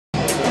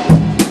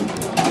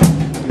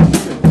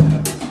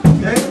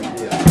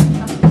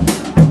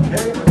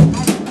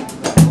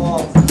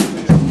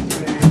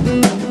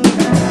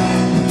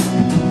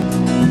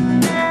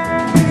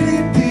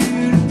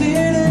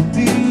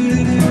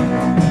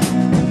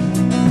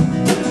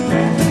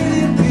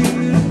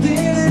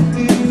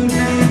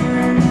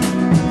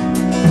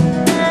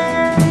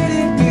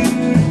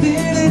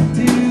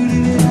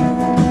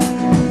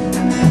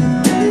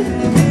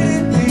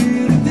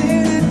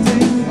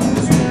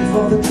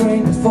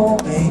4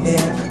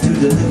 a.m. to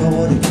deliver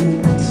what it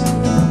could.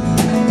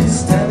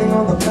 Standing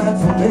on the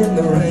platform in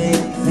the rain,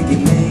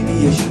 thinking maybe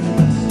I should.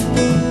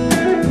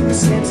 I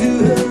said to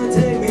her,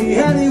 take me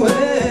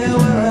anywhere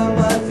where I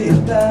might feel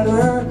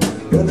better,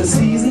 where the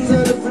seasons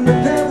are different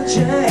and never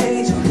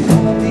change. It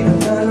won't even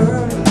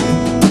matter.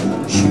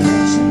 She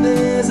mentioned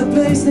there's a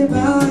place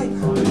nearby,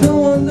 but no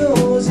one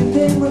knows your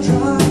name or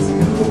tries.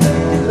 You'll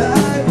make me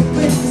live and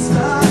make me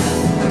smile.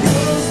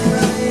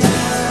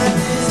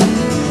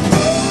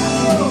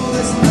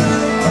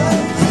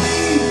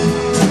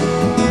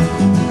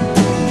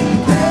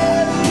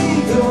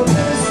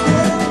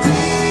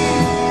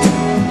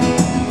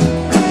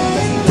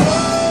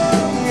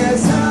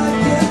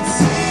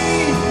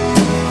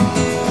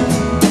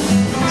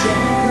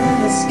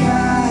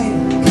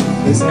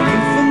 There's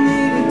nothing for me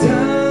to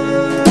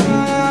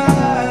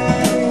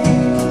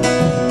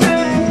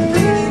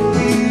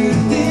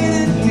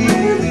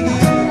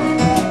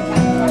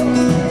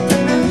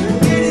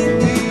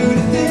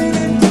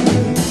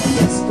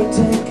This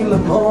particular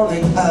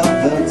morning I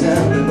fell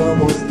down and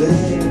almost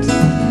dead.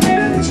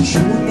 She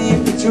showed me a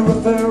picture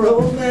of her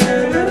old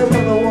man and her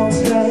mother once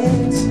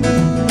had.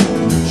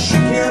 She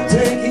kept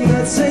taking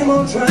that same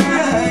old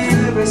train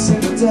every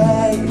single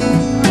day,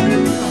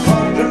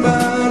 wondering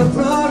about her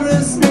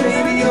progress.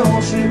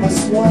 She was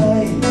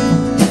sway.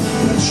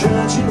 The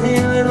church in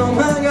here and oh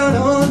my God,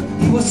 on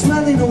he was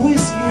smelling a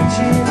whiskey and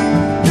gin.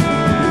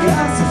 He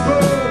asked her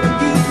for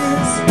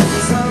forgiveness,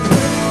 cause I'm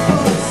ready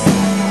for the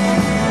sin.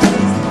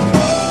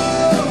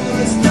 Oh,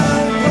 this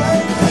night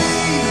right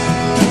free.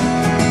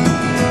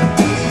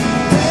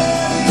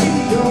 Baby,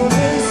 don't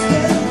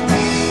listen to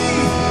me.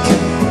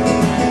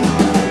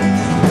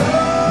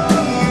 Oh,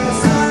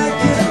 yes, I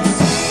can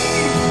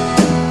see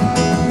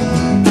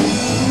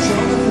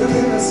Jonathan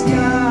in the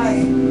sky.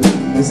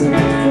 There's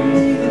enough for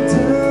me to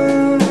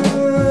turn.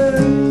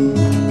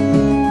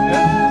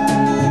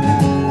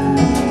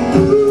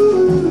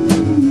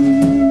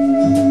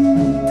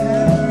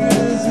 Never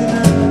is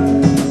enough.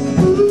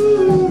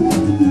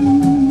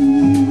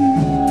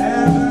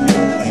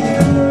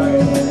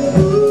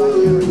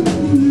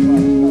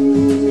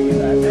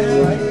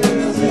 Never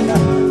is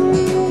enough.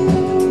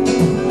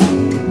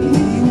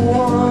 We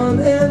one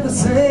and the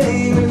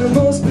same in the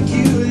most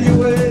peculiar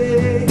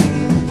way,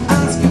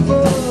 asking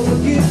for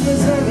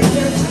forgiveness and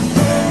redemption.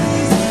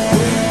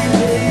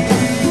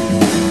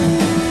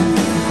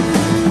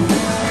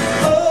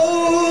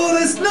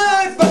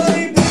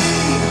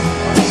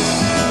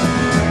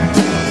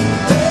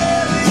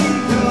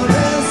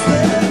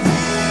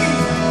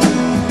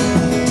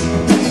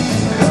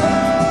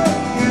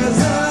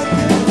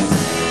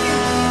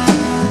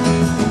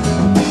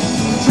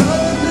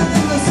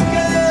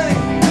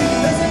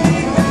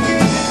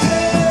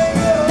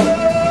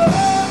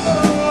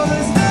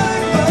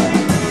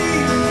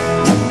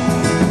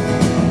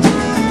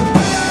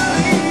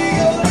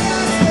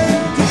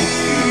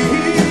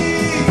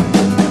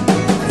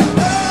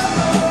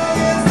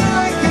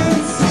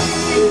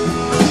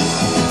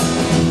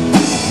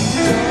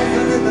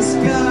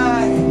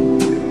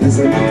 There's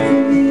enough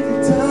for me to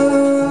die.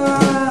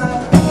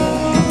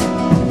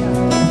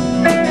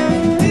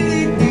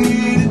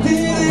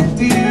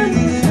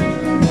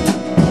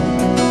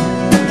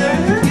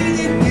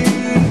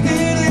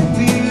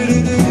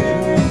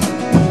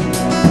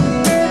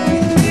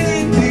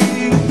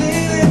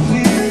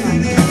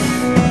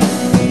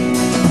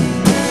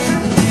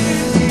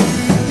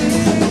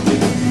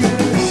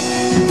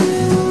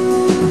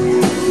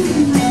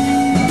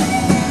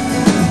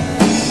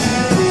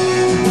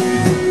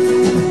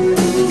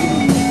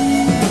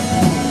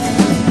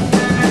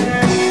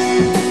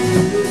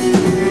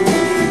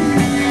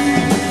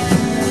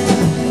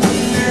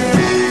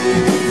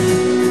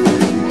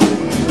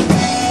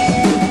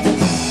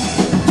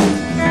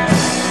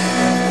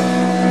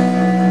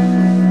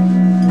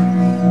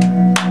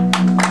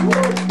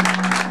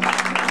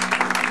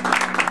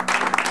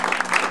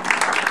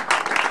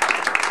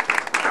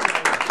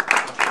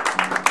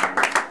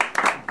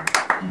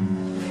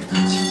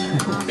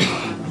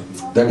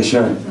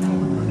 Dankeschön.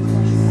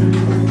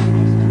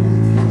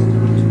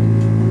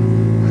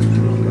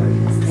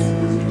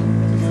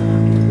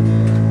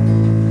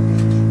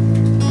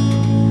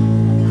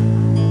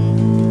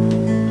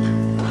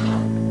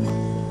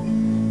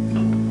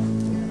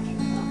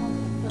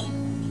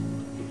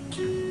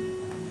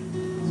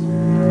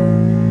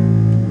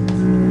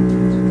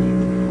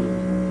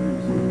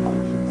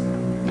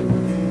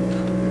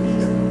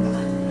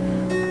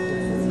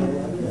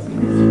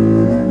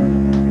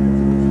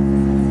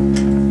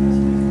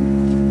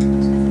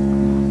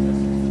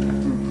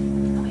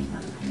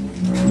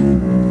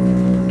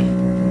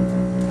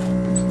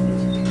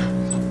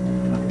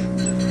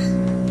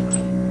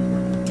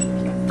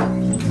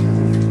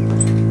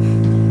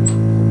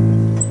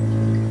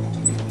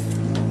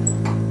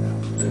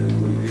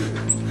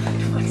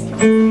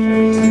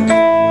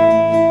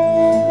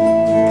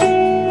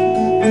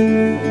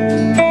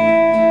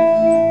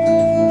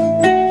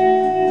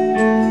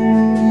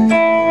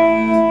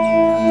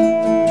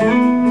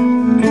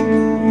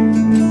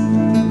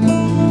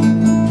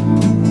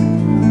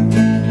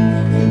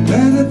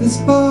 this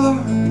bar,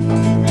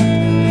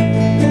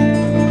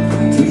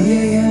 3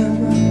 a.m.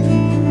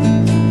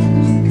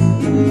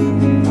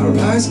 Our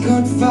eyes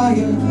caught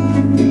fire,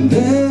 we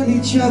let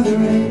each other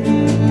in.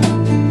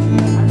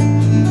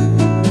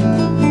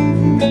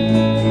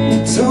 We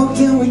talked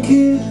and we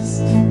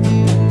kissed,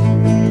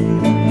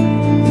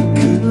 we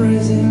couldn't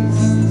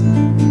resist.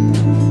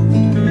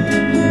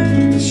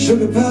 The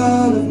sugar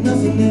pile of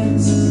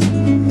nothingness,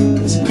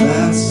 this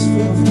glass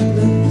full of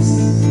bliss.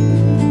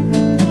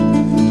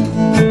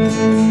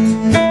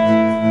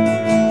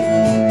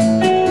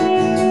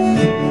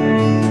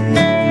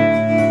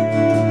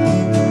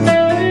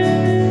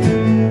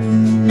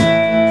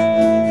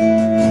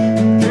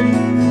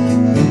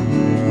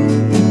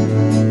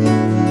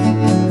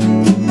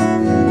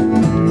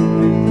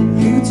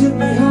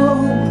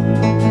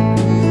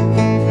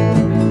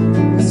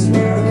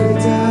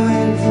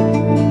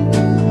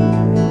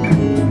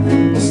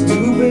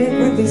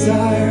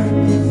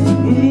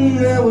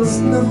 There was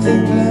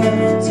nothing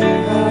left to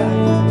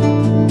hide.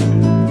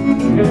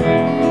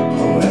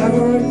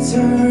 However, it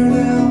turned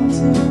out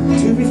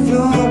to be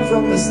flawed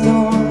from the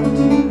start.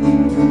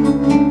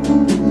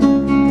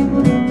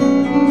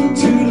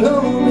 Two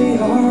lonely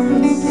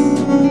hearts,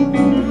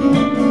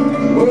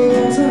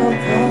 worlds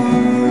apart.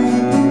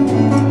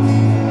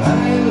 I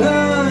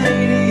lied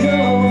to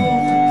you,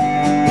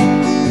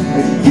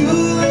 and you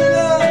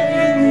lied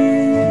to me.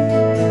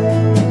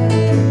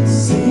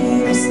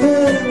 Seems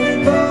that we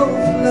both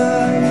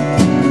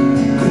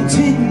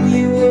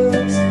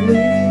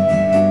continuously.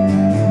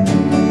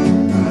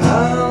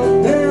 I'll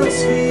dance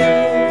for you,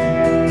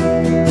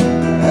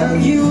 and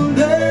you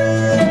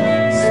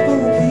dance for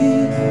me.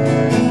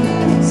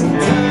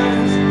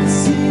 Sometimes it's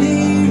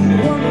sitting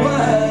one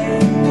way,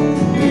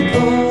 we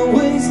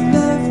always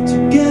left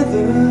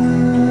together,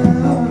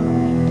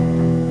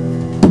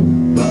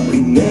 but we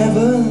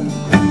never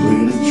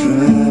really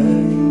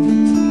tried.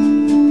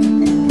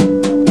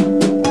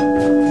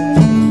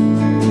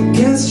 I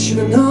guess I should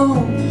have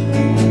known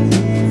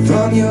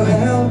from your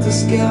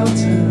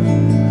helter-skelter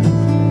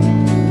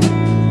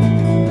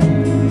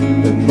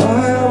that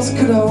miles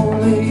could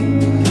only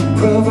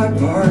provide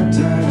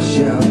part-time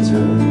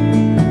shelter.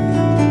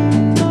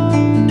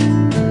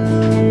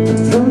 And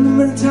from the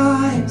many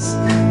times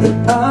that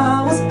I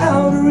was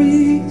out of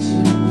reach,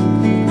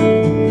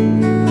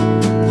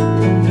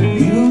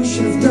 you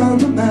should have done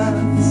the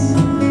maths.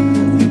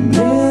 You'd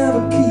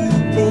never keep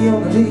me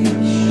on a leash.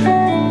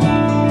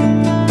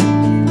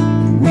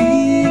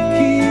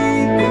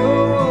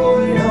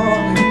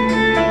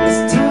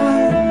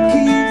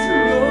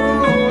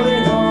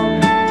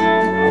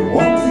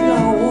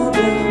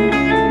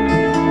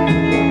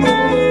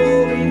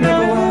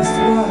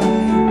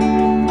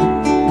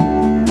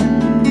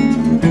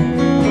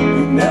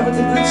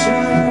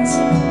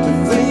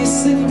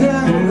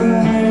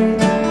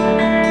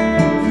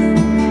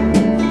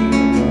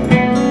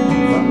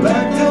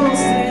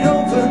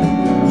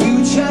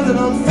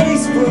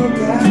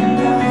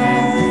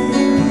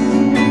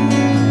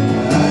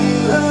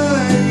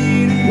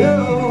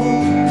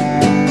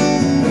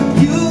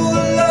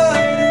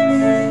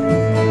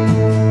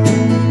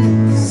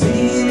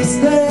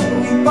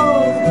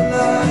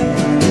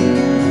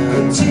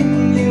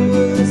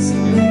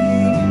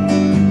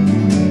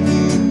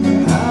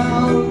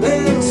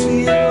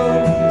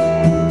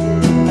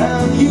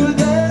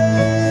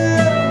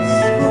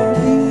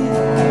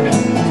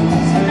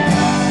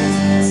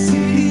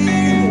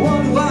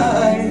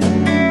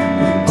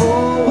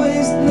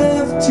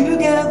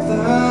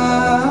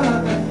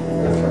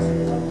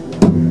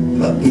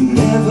 But we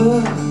never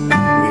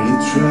really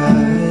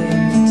tried.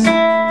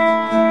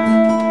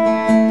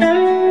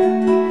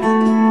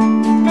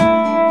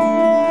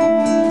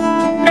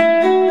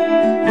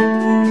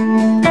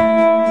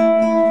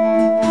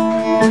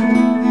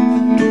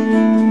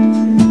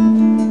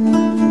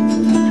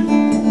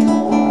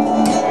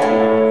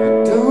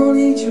 I don't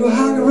need you to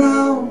hang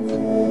around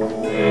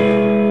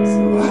so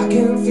I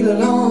can feel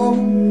alone.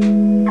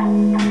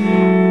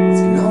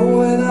 Let's get on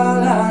with our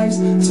lives,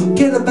 let's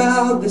forget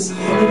about this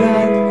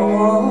holiday.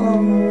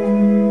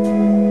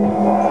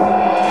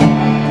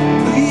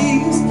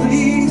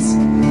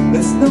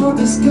 Let's not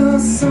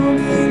discuss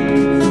something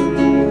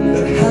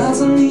that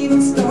hasn't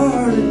even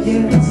started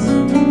yet.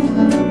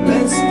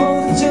 Let's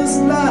both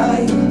just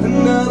lie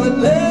another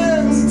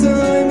last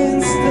time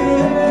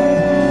instead.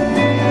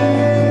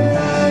 I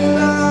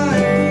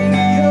lied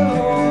to you,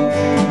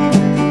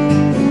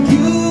 and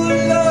you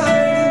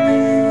lied to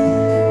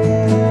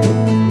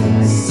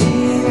me.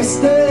 Seems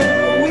that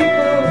we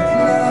both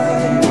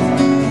lied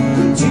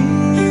continuously.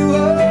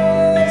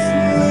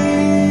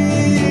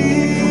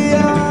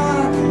 I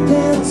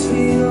dance for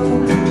you,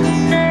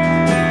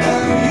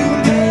 and you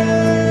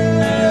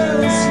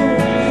dance for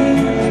me.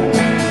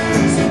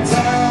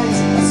 Sometimes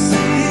I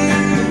see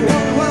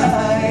one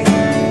way,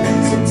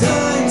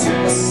 sometimes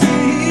I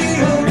see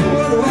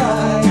another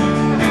way.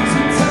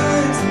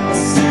 Sometimes I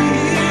see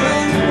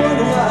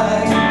another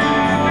way.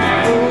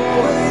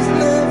 Always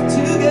left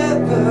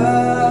together,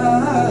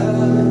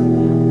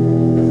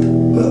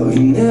 but we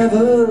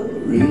never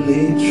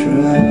really tried.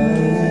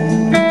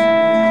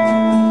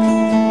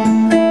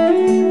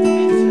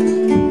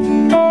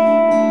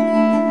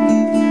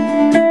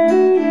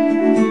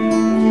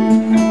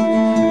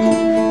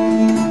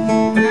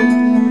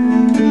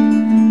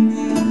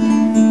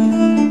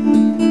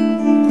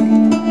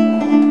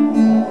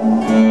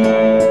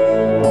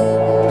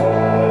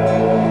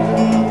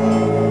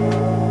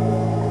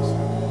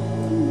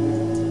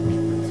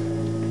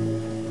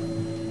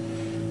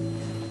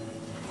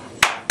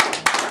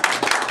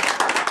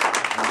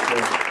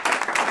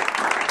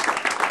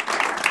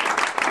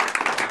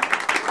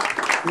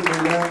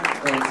 vielen Dank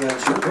und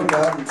schönen guten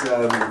Abend.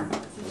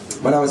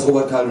 Mein Name ist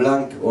Robert Karl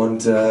Blank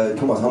und ich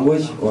komme aus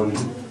Hamburg und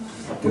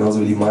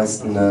genauso wie die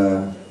meisten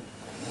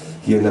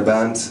hier in der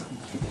Band.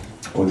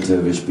 Und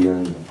wir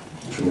spielen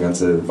schon eine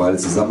ganze Weile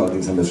zusammen,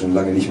 allerdings haben wir schon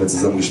lange nicht mehr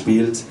zusammen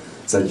gespielt.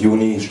 Seit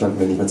Juni standen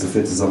wir nicht mehr zu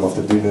viert zusammen auf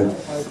der Bühne.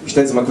 Ich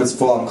stelle Sie mal kurz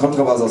vor, am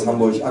Kontrabass aus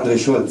Hamburg, André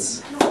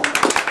Schulz.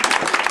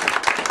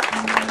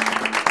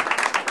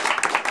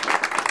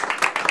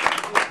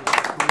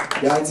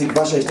 Der einzig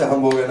waschechte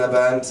Hamburger in der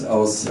Band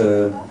aus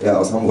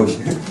Hamburg.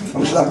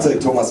 Am Schlagzeug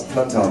Thomas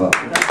Planthaber.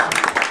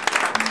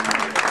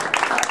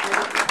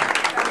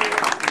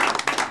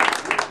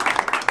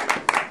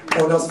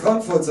 Und aus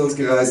Frankfurt zu uns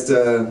gereist,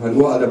 mein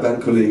uralter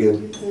Bandkollege,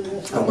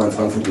 hat mal in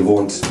Frankfurt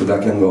gewohnt, so da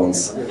kennen wir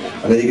uns.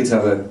 An der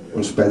E-Gitarre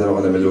und später noch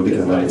an der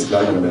Melodika, jetzt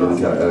gleich an der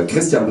Melodika,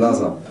 Christian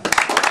Blaser.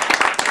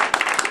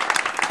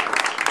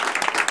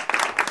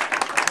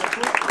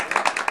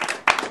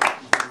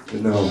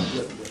 Genau.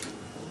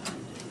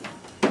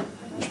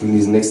 Ich spiele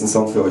diesen nächsten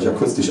Song für euch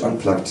akustisch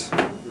unplugged.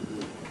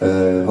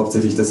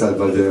 Hauptsächlich deshalb,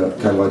 weil wir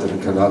keinen weiteren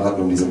Kanal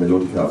hatten, um diese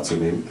Melodika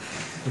aufzunehmen.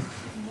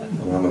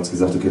 Dann haben wir uns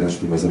gesagt, okay, dann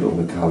spielen wir es halt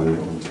ohne Kabel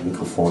und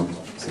Mikrofon,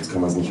 sonst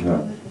kann man es nicht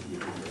hören.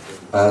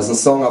 Es ist ein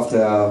Song auch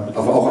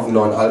auf dem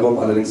neuen Album,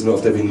 allerdings nur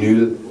auf der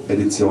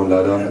Vinyl-Edition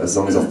leider. Der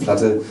Song ist auf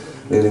Platte.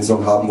 Wenn ihr den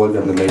Song haben wollt, wir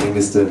haben eine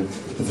Mailingliste,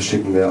 da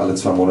verschicken wir alle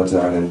 2 Monate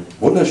einen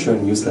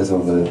wunderschönen Newsletter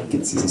und da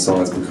gibt es diesen Song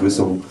als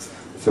Begrüßung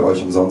für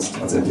euch umsonst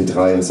als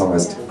MP3. Der Song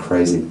heißt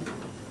Crazy.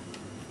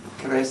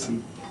 Crazy.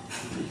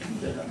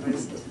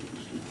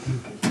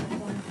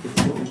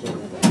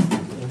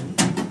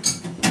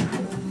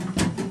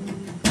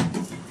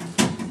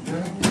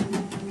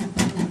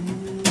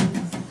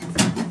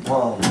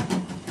 One,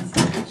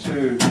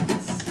 two,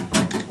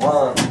 1, 2,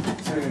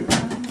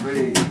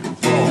 3,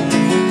 4.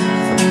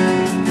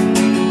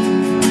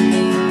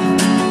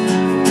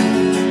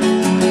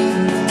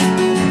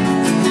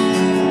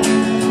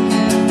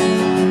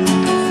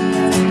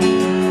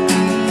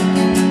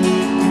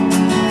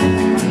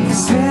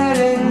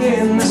 Sitting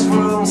in this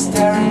room,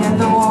 staring at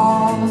the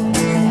wall,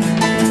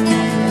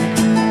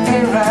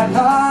 in red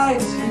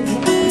light,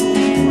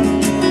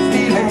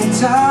 feeling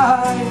tight.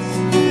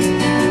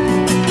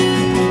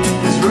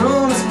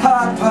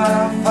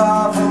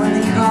 Far from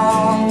any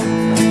call.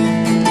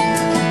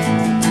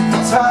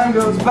 Time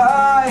goes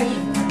by,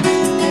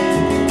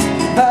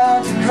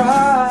 bound to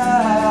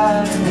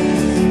cry.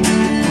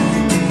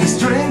 This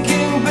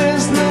drinking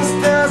business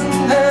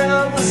doesn't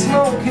help the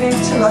smoking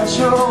till I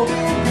choke.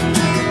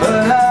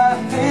 But I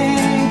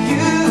think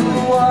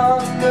you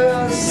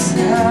understand.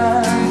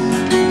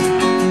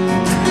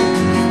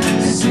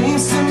 It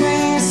seems to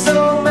me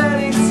so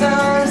many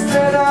times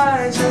that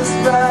I just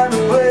ran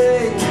away.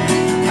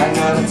 I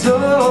never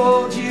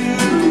told you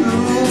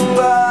who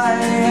I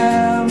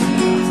am.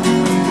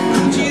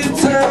 Could you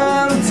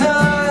turn the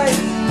tide?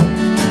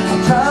 I'm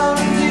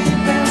drowning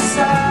deep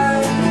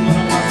inside.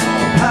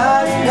 I'm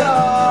hiding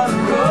on the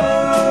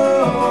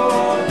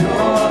road,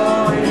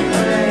 going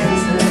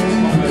crazy.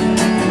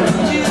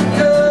 Could you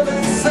come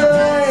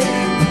inside?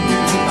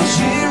 I'm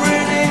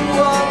shivering in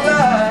one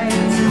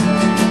light.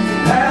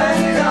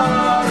 Hanging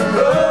on the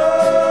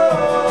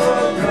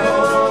road,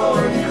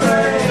 going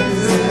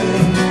crazy.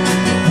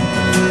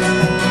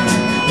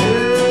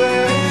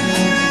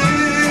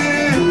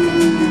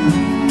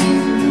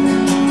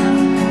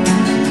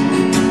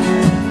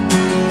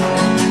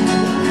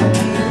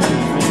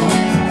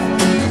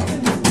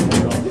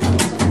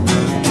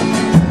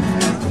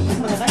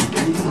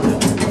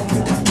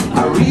 I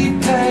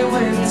replay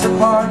winter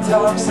bar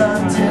talks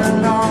until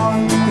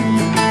dawn.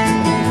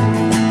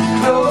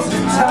 Close the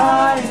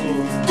time,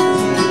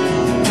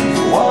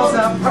 walls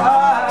are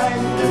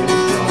pride,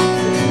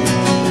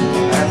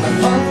 and the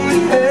fun we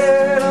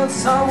had on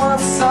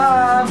someone's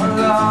summer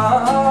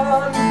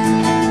lawn.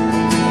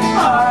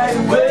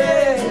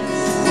 Highways,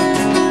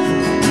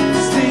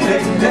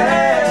 stealing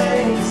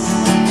days.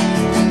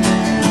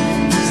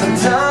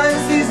 Sometimes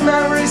these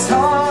memories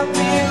haunt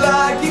me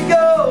like a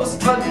ghost,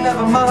 but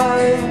never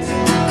mind.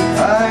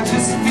 I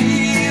just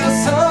feel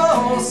so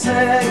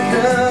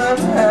second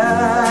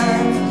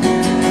hand.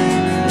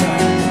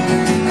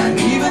 And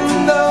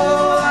even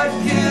though I'd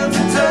kill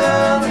to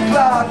turn the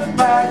clock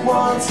back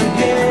once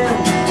again,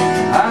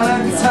 I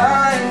let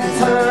time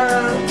turn.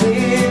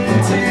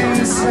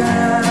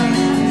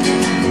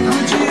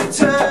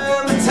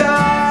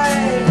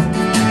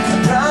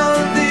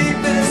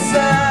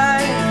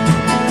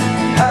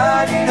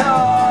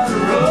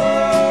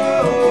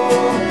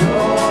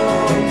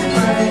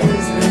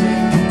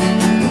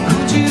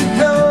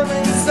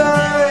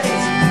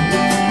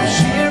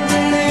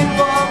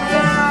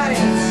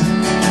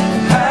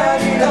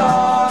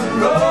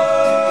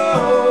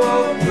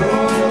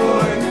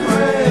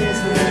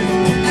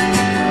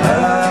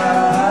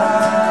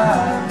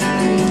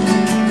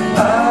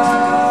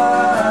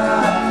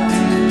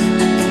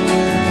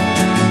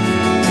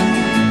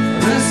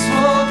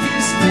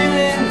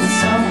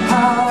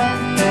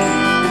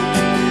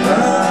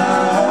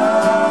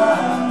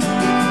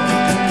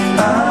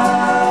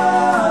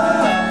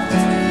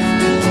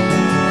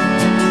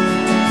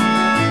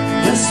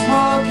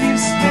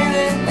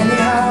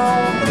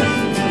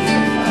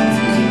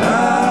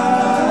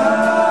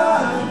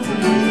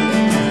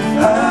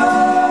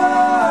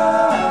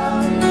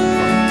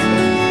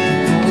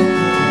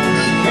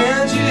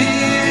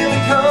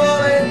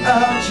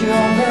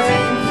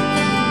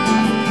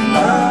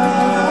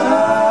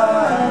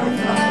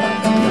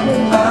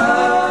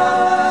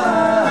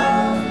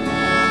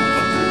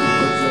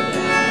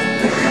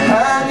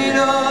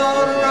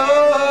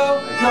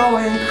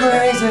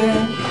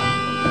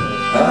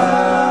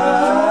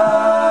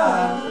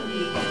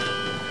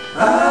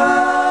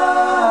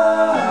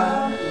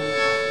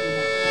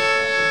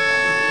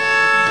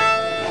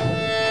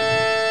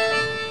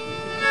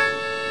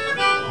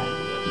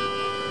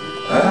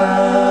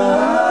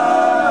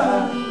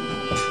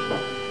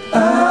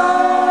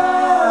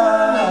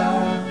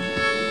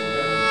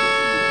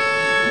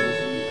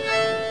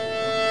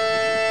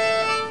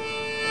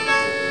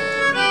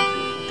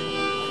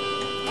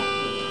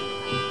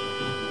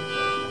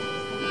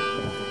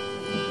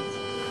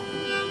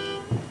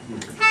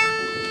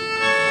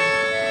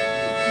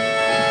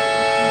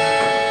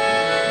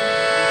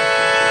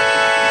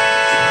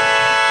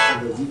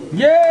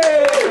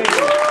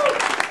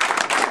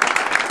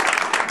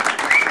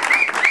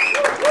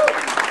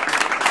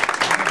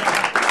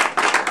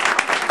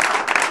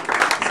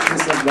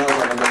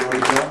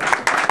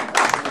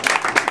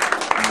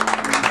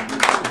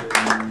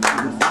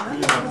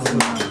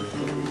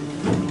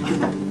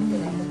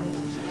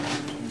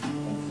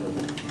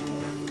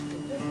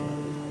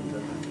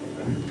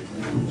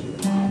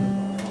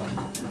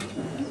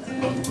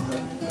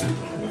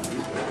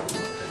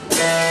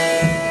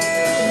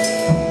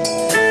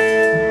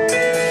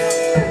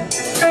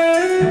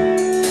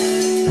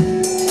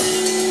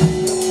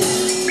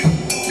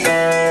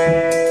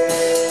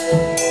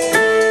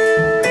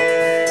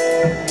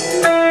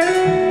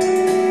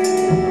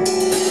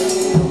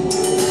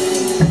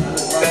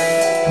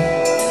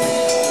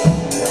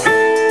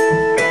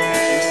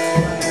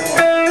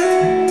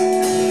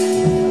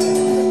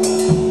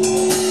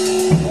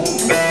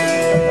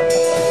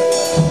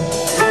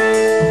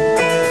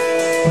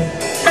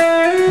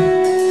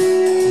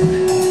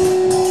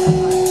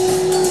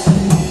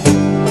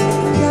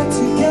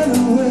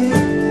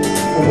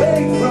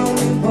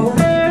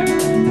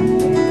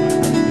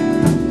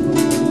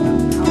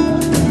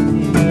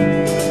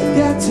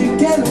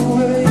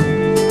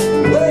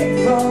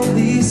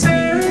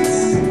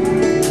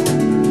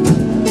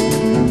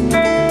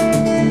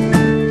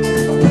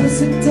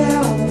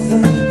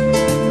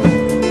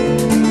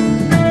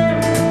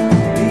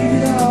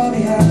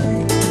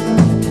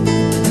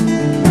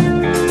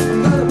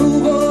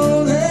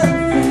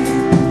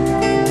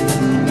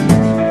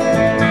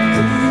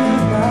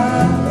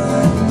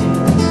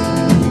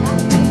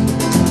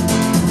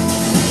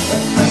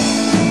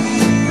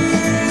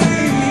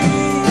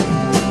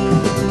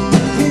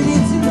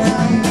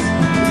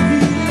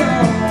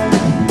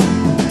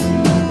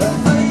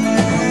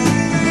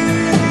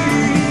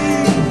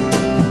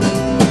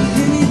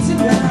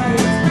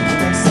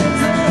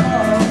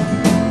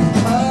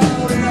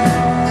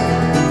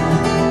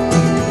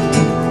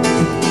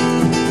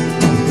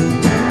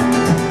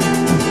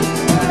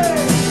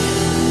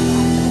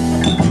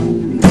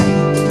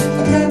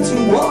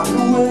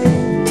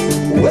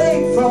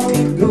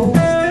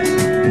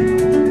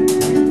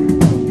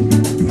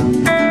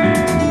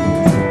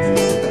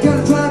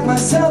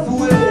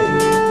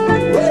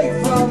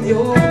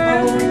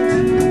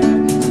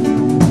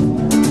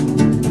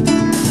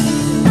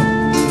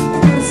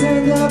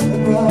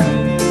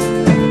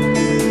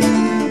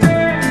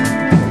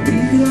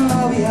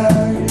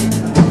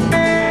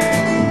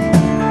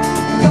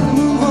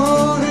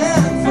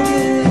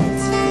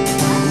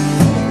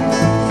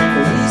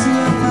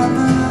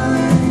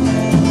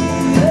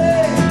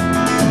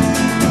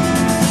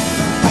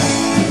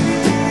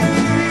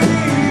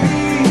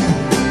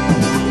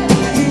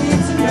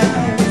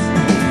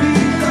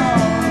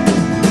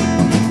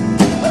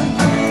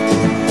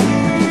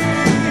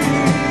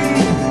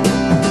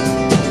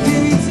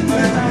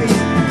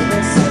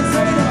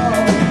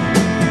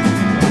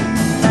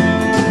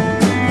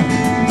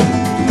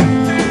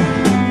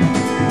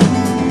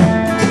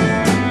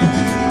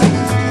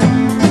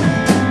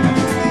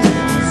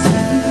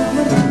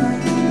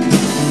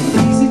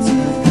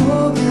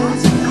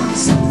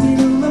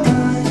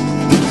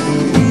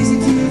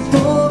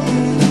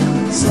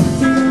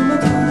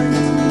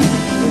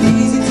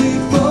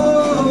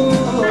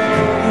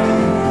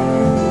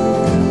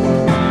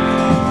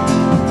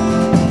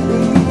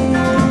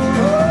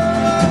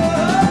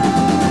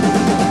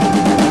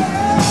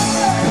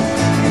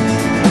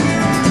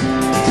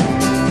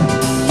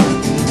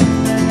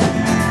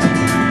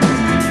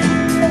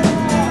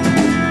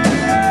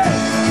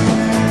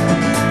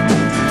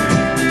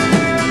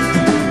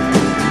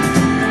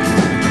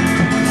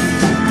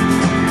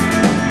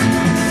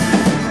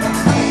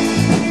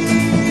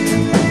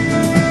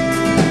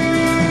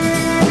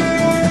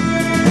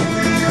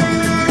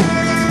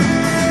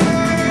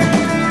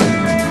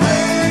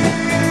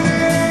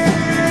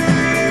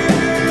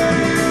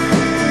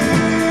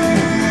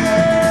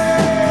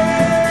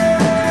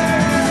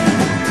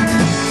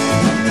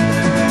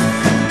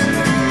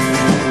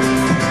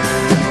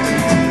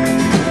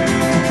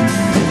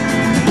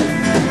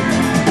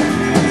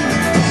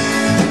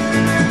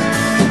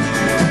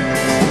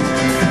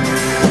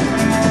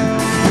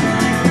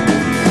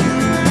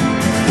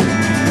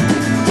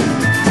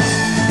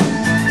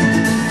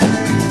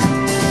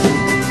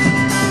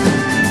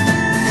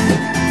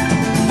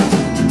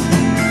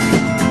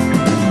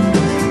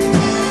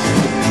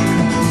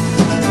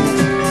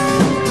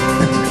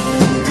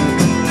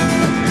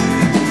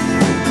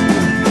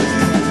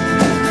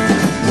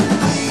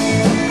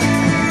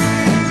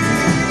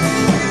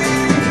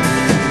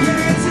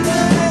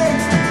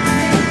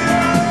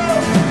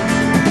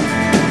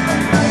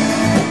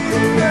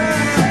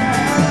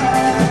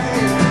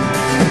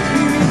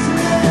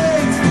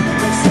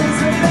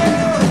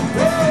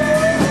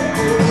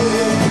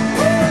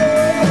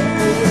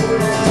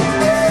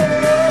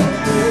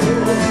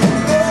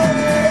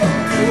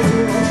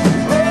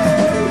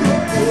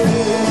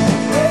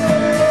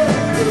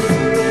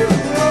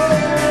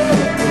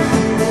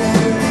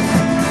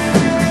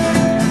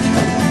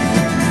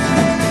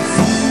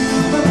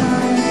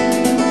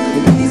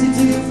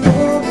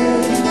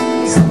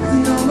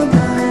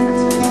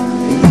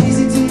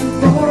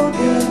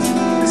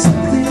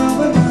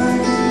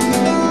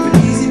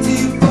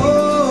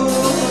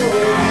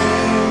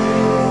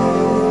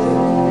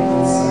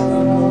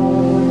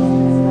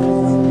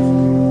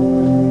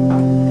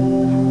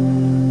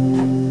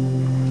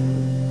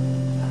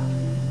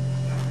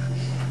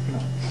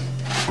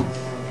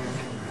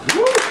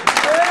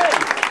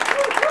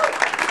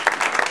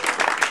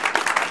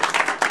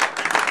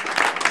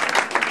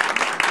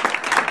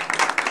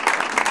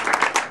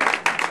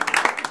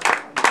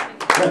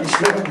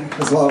 Dankeschön.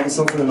 Das war auch ein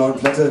Song von der neuen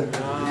Platte.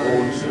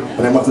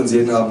 Und er macht uns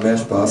jeden Abend mehr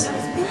Spaß.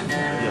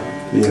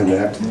 Wie ihr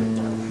merkt.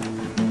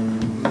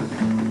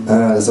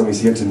 Der Song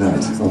ist Here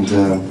Tonight. Und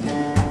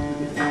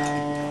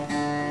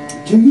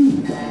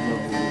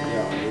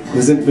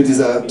wir sind mit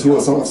dieser Tour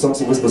Song of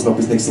Songs and Whispers noch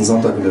bis nächsten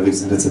Sonntag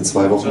unterwegs. Wir sind jetzt in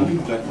 2 Wochen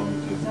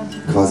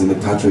quasi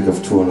mit Patrick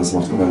auf Tour und das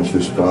macht unheimlich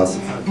viel Spaß.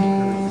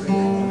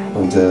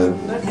 Und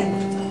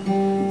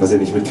was ihr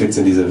nicht mitkriegt,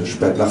 sind diese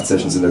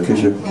Spätnacht-Sessions in der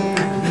Küche.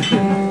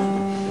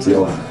 Sie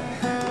auch.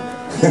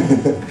 Wir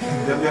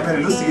haben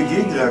eine lustige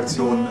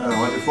Gegenreaktion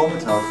heute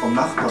Vormittag vom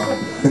Nachbarn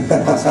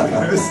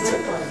ausgelöst.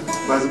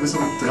 Weil so bis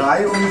um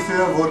 3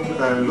 ungefähr wurden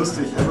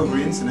lustig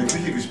Evergreens in der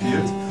Küche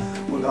gespielt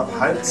und ab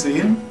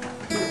 9:30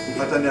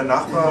 hat dann der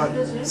Nachbar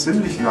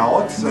ziemlich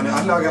laut seine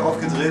Anlage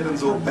aufgedreht und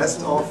so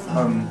Best of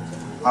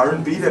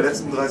R&B der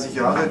letzten 30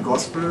 Jahre,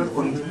 Gospel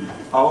und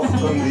auch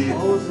irgendwie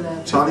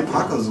Charlie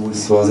Parker so.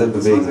 Das war sehr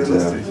bewegend, das war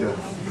sehr lustig, ja.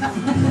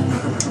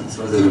 Das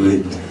war sehr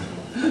bewegend.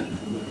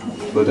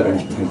 Ich wollte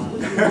eigentlich pennen.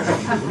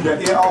 Ja,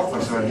 er auch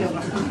wahrscheinlich.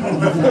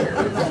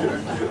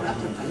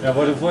 Er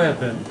wollte vorher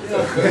pennen.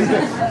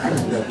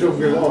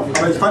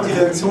 Aber ich fand die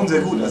Reaktion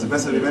sehr gut, also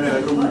besser wie wenn er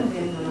dann irgendwo...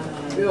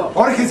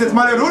 Oh, ich jetzt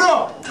mal der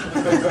Ruder!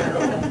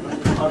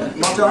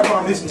 Macht er einfach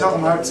am nächsten Tag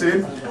um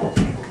 9:30.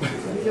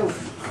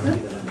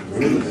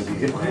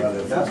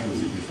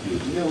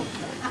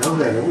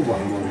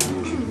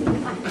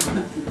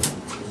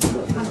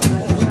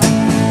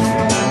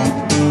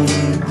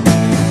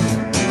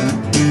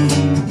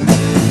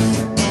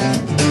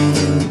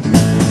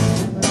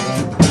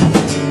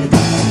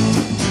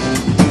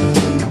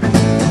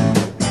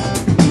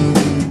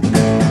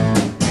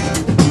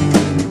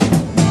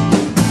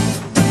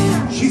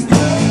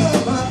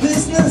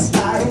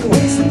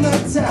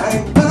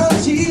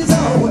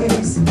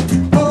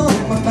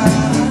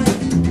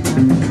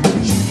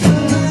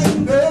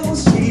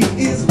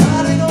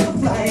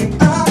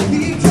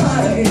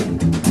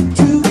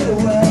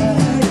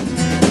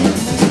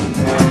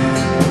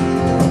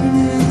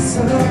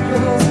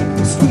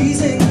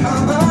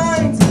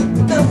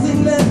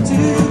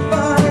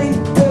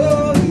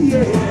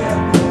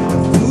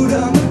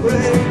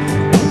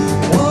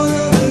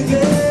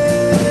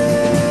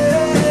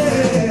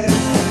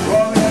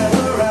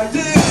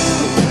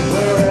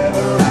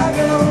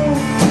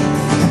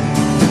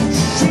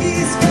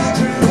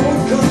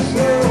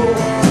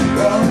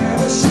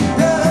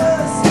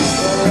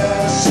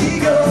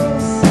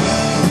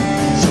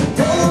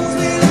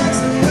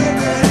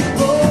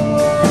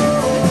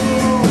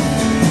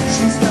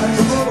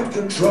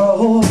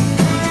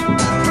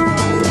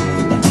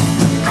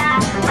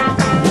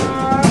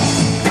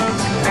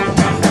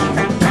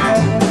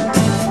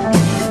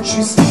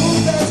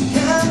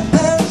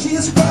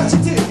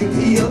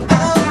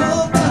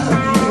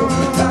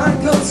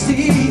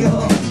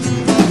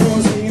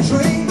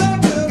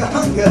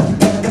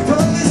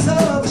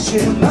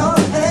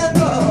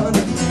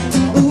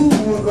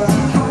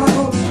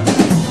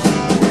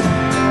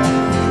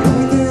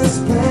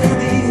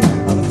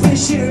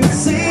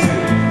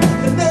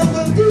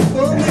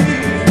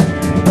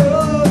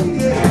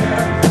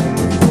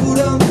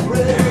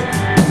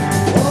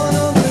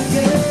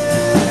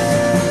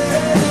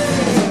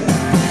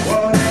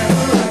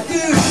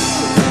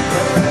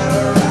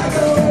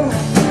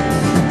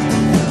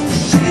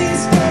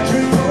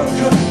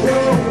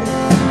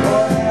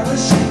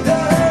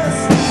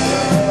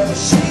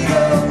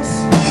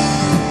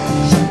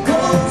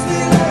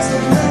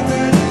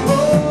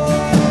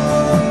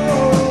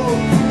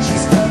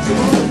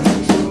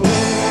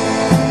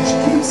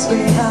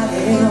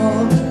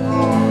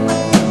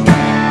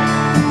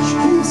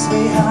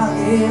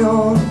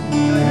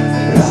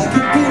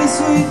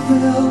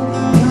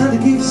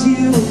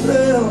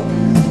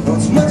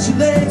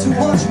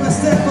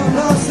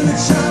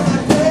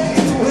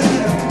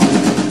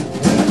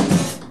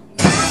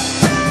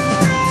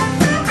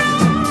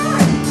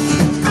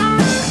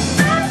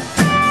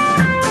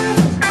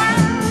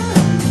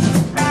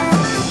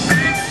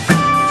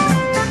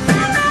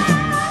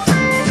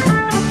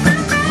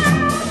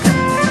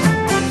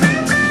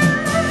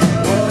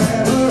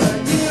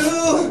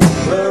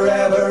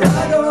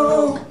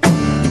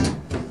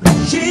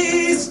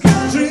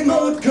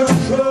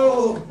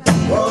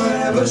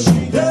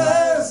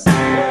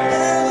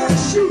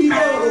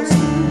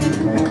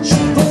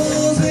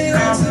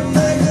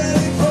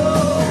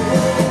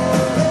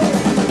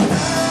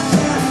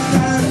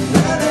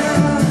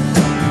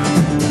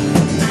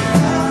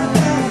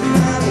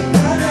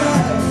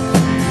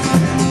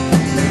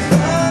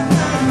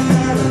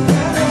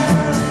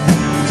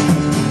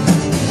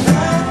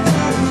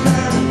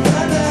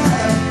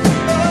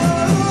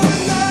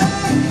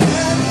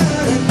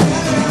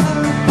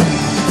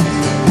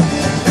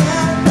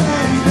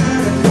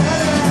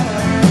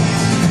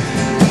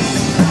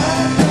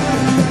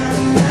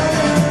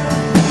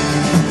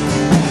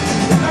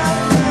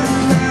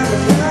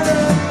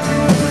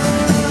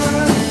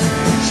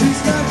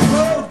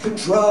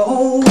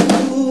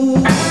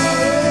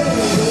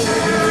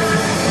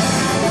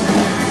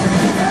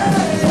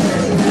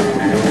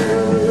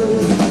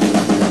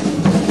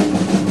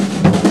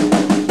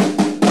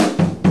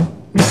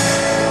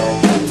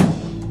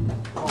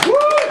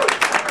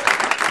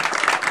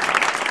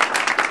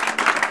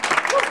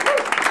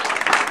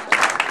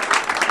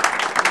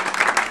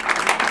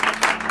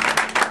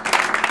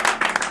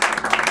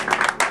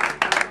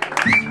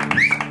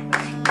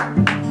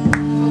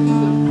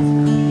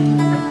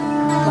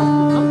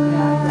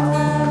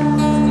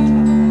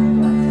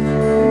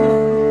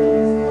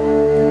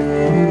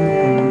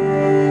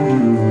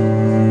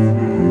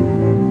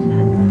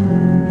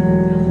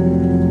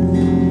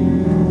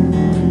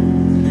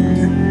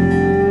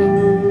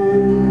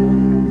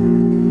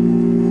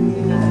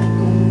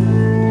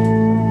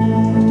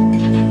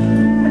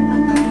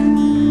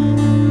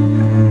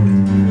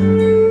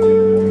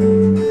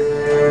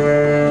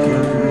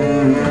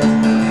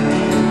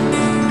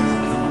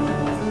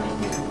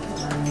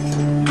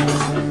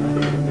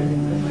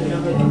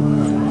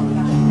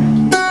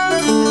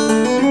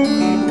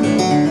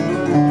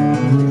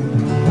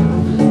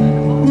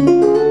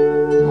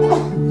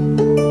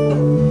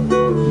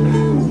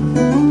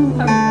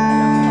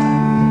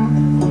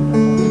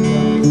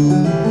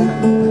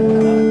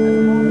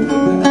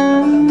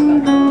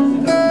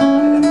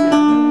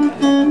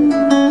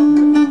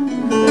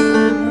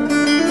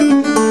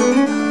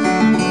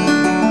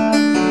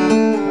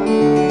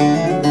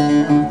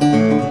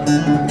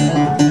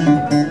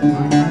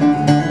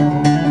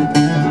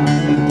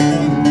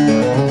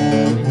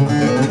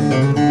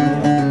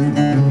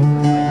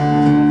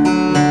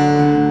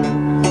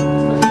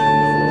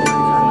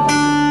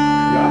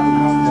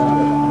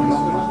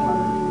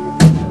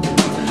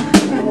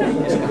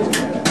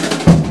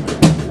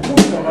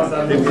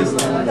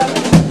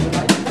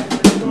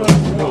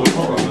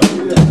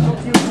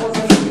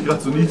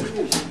 gerade so niedrig.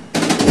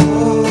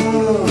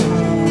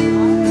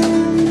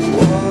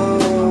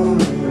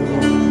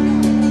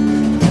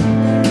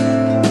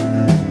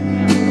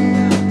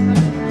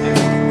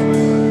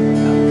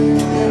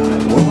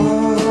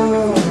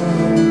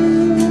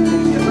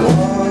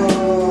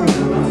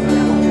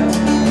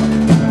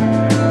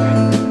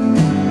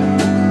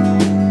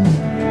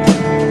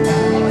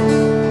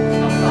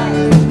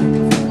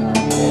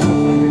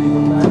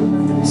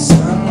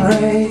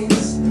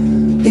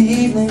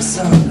 Evening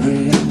sun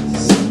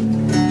rays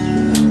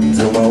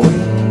through my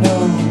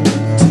window,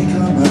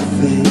 tickle my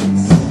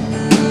face.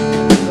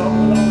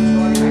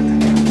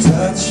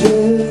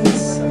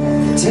 Touches,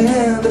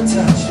 tender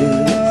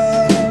touches,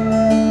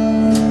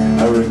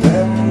 I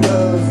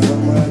remember from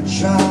my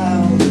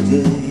childhood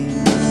days.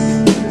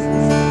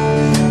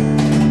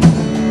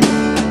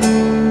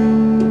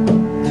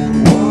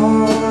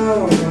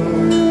 Whoa,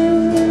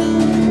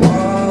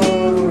 whoa.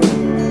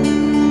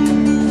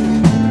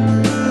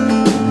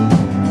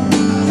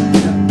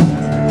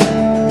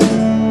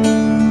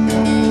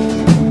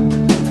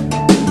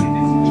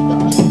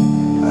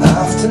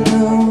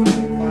 Afternoon,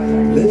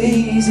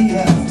 lazy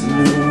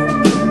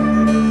afternoon,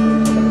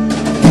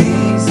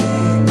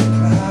 gazing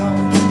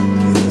clouds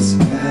in the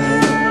sky.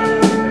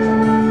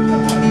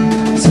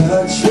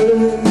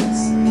 Touches,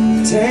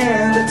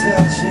 tender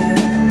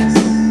touches,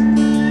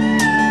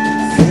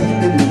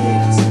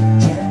 fingernails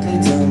gently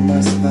down my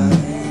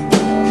spine.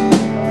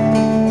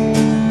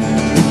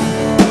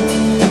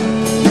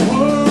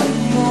 One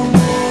more and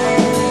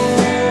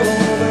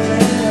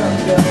I'm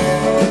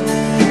gone.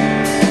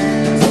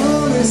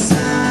 Promise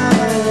I'll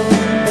be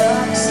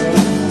back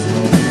someday.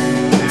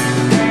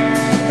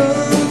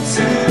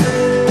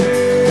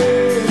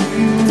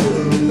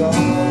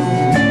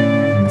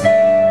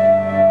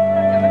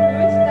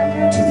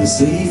 To the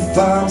safe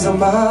arms of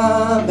my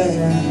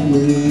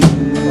memories.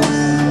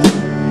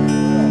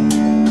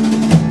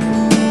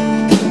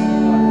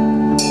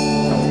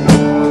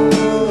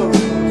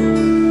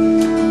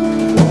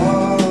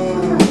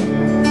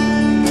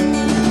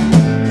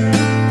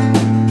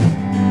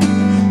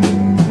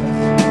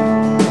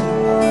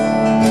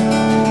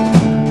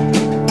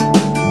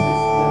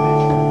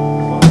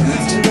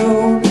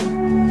 Afternoon,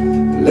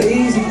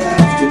 lazy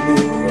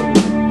afternoon,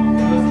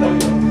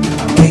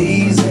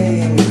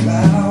 gazing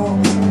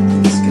clouds in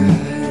the sky.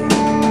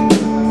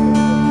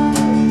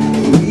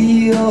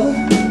 Real,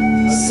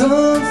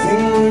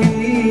 something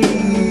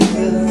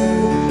real,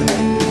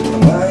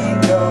 might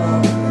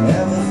not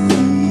ever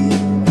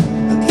feel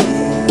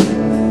again.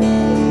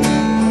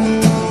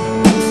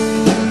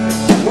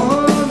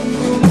 One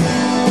more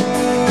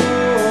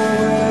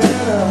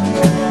and I'm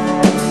gone.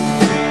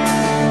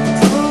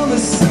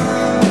 Promise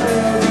I'll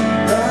be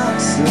back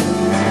soon.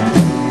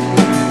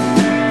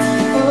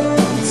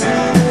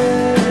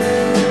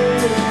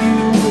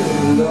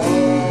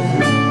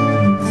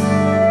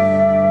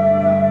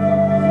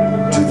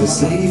 To the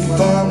safe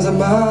arms of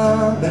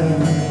my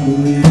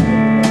memories.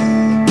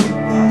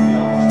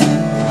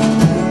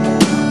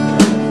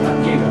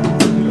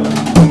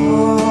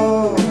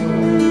 Oh,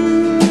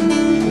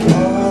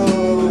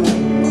 oh.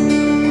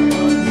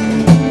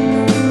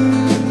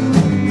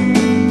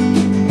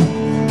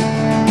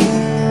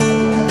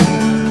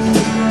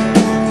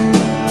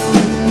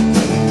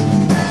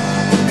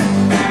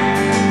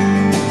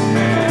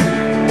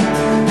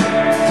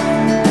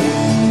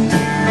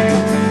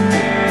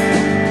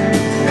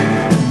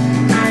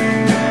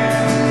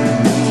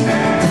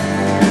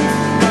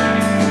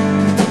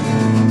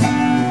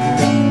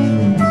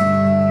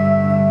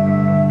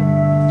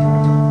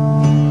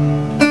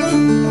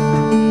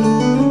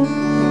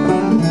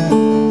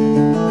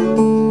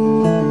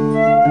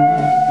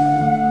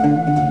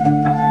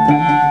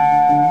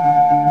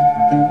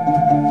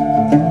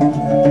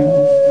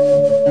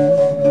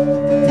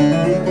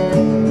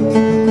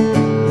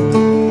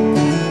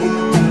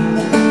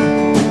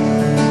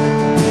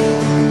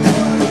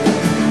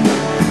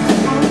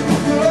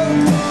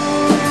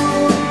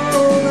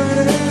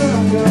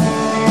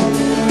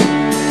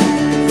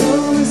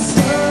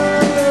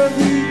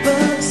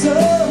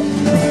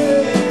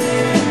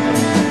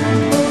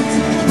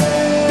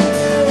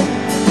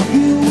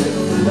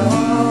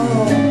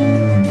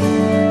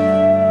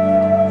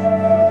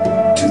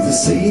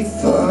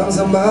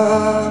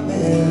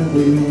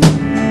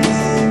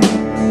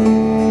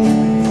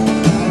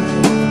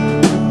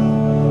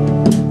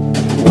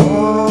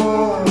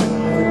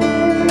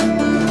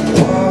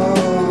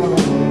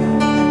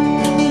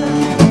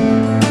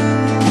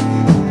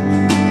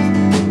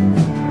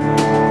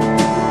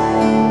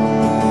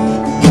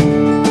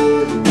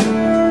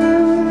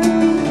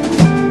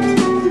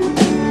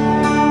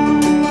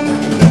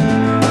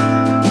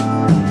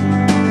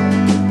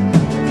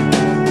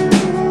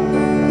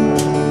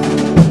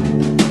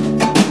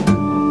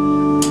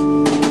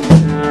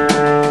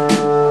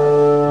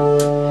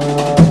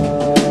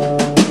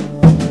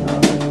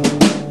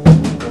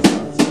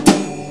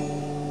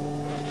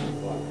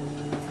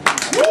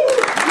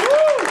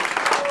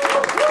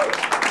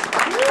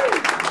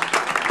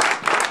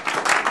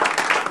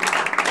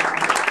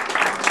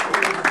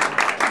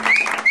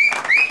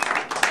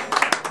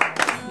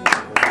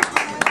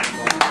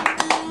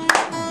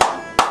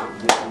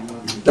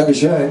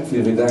 Dankeschön,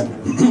 vielen Dank.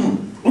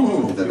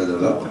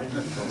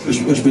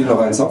 Ich spiele noch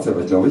einen Song für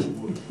euch, glaube ich.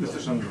 Bist du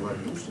schon so weit?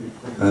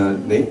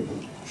 Nee.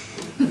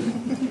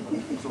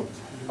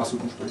 Achso,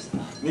 du sprichst.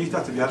 Nee, ich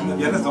dachte, wir haben am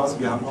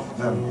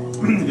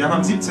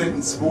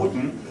 17.02.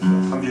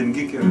 haben wir einen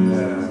Gig in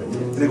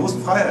der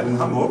Großen Freiheit in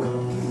Hamburg.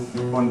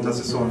 Und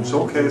das ist so ein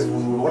Showcase,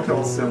 wo Leute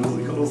aus der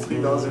Musikindustrie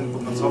da sind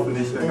und uns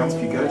hoffentlich ganz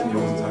viel Geld in die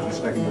Hosentasche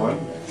stecken wollen.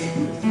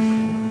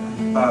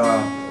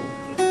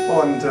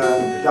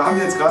 Da haben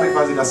wir jetzt gerade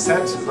quasi das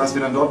Set, was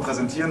wir dann dort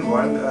präsentieren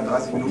wollen.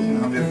 30 Minuten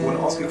haben wir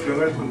vorhin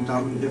ausgeklüngelt und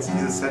haben jetzt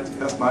dieses Set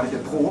erstmalig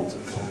erprobt.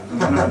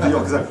 Und haben dann natürlich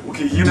auch gesagt,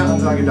 okay, hier eine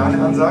Ansage, da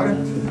eine Ansage.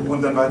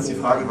 Und dann war jetzt die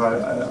Frage,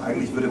 weil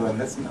eigentlich würde beim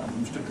letzten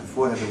Stück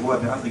vorher der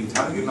Robert eine andere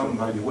Gitarre genommen,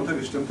 weil die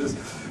runtergestimmt ist.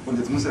 Und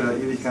jetzt muss er da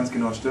ewig ganz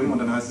genau stimmen und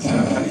dann heißt es, ja,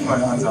 dann kann ich mal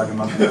eine Ansage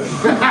machen.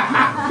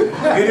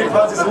 Redet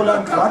quasi so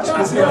lange Quatsch,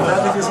 bis er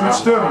fertig ist mit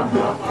Stimmen.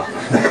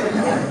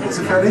 Bist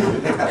du fertig?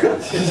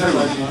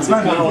 Das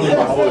machen wir auch nicht.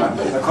 Da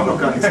kommt doch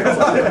gar nichts drauf.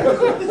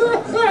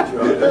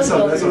 Da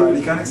ist doch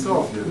eigentlich gar nichts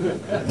drauf.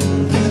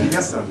 Wie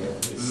gestern.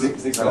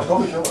 Da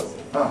komme ich was.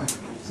 Ah,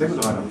 sehr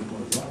gut, Rainer.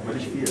 Aber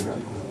nicht viel, ne?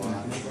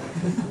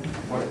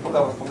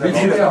 Wie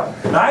viele?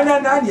 Nein,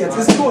 jetzt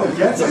ist durch.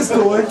 Jetzt ist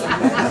durch.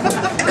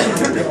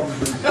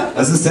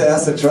 Das ist der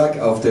erste Track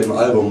auf dem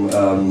Album,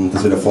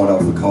 das wir da vorne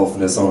auch verkaufen.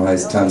 Der Song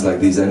heißt Times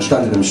Like These. Er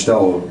entstand in einem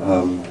Stau,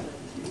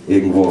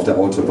 irgendwo auf der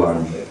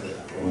Autobahn.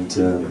 Und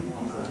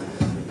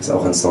ist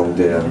auch ein Song,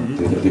 den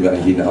wir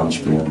eigentlich jeden Abend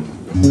spielen.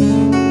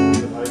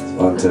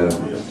 Und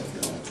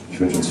ich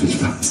wünsche uns viel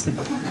Spaß.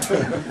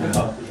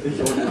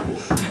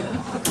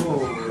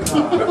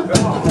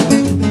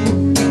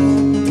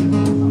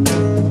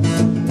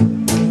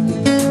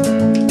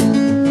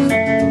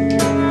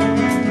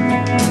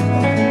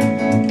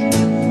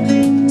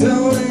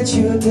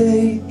 Your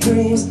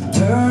daydreams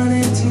turn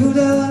into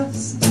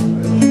dust.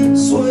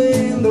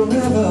 Swim the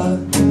river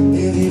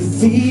if you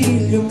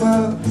feel you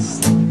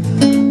must.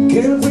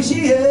 Can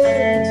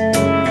appreciate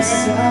the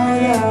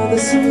sound of the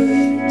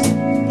sweet,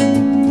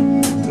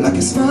 like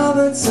a smile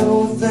that's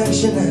so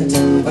affectionate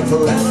and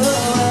forever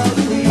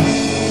free.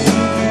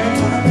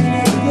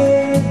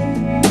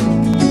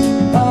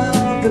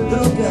 On the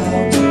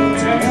lookout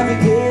to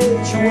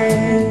navigate your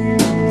way.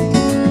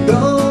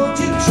 Don't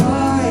you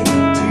try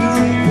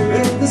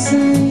the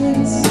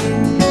scenes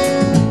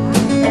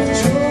of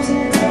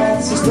chosen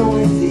paths,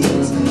 story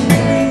themes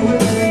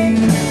everywhere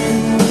you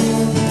go.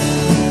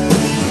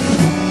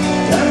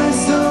 Down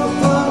so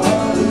far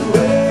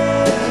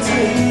away to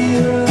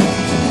here,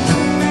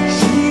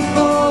 she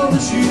fall,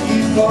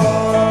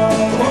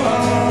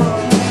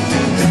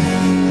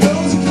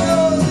 close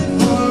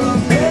for a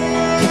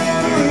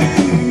memory.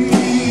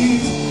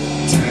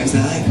 Times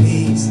like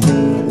these,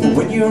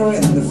 when you're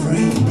in the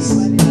freeze,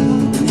 when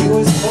you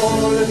was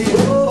born of the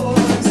old.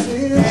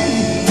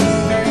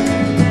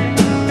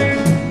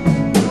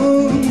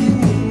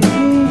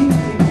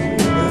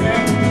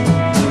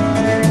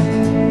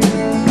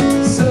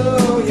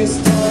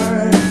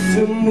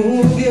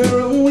 Move your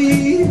own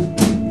way.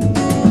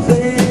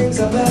 Things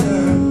are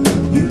better.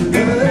 You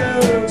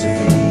learn to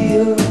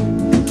feel.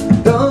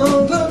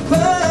 Don't look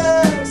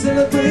back.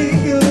 Celebrate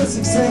your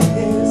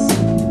success.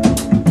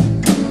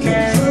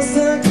 Can't trust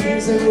our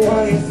dreams and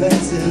white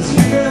fences.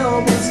 You now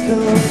must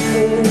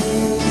confess.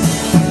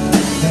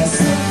 There's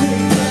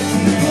something that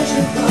you push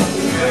above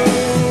the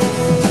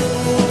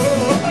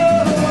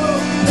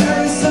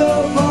there is so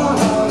far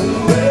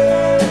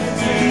away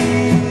to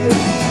here.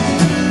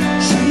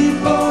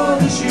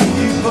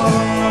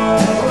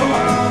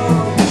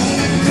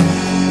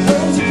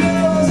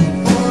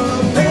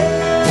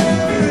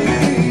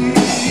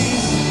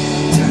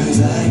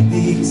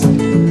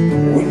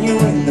 When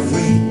you're in the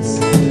freeze,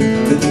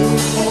 the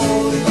doors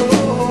fall, the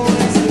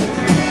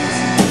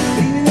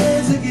leaning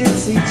heads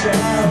against each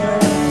other.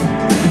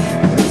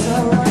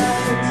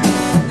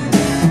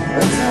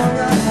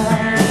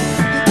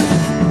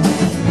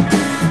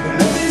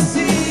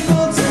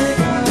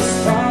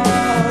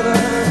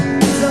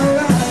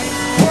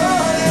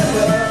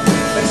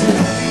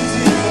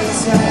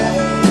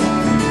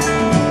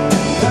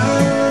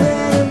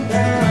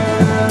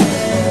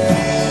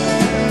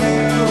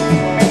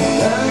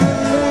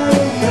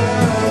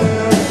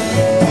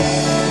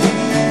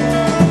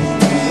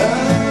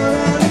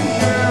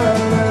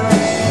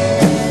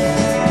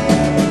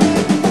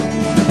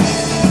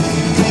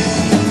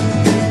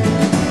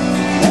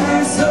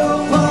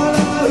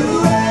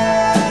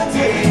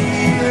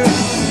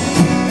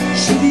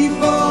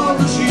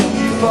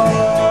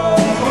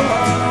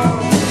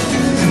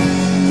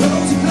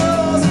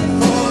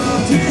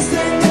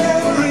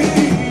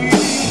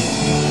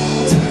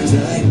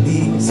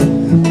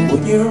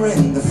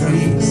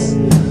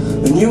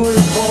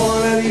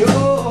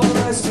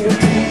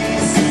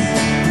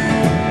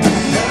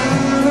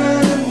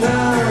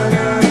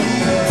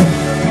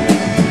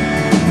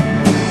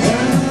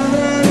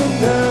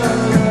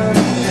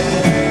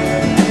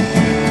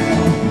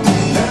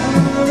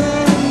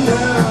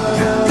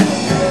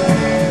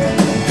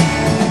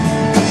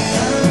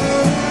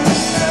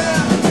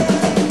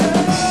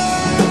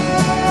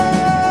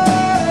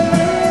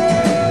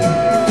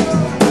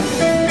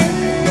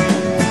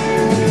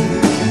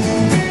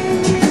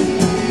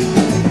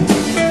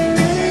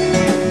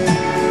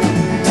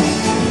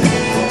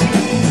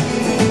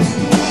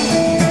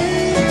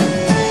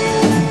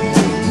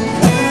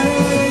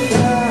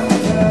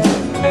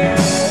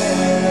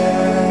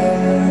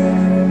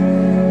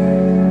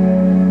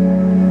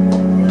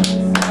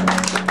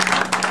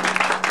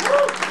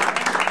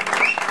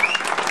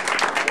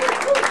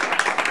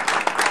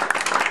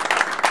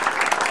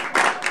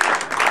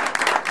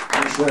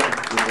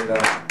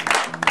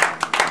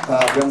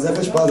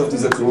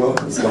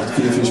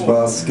 viel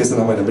Spaß. Gestern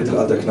haben wir in der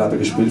Mittelalterkneipe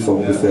gespielt vor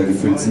ungefähr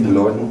gefühlt 7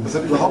 Leuten. Das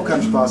hat überhaupt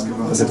keinen Spaß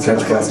gemacht. Das hat keinen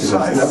Spaß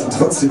gemacht. Wir hatten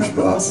trotzdem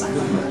Spaß.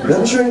 Wir hatten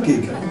einen schönen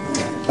Gig.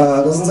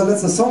 Das ist unser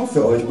letzter Song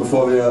für euch,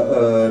 bevor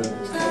wir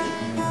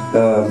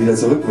wieder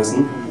zurück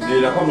müssen.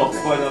 Nee, da kommen noch 2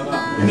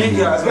 danach. Nee,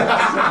 ja, also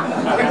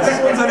das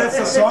ist unser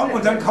letzter Song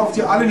und dann kauft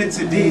ihr alle eine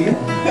CD.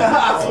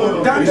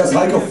 Und dann Wie das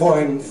Heiko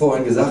vorhin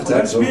gesagt dann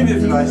hat. spielen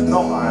wir vielleicht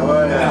noch einen.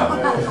 Ja.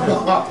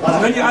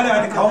 Also wenn ihr alle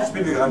eine kauft,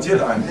 spielen wir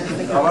garantiert einen.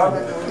 Aber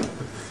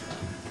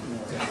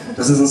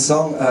Das ist ein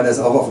Song, der ist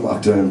auch auf dem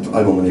aktuellen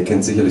Album und ihr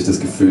kennt sicherlich das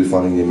Gefühl,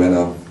 vor allem die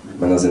Männer.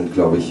 Männer sind,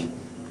 glaube ich,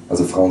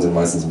 also Frauen sind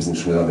meistens ein bisschen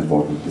schneller mit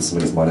Worten. Das ist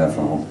zumindest meine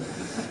Erfahrung.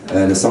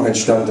 Der Song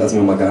entstand, als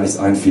mir mal gar nichts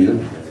einfiel,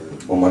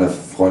 um meiner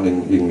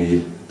Freundin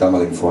irgendwie,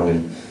 damaligen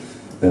Freundin,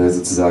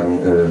 sozusagen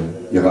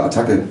ihrer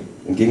Attacke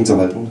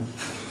entgegenzuhalten,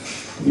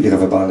 ihrer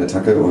verbalen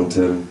Attacke. Und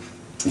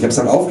ich habe es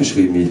dann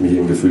aufgeschrieben, wie ich mich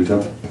eben gefühlt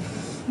habe.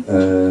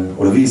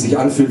 Oder wie es sich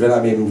anfühlt, wenn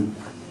einem eben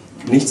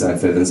nichts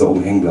einfällt, wenn es da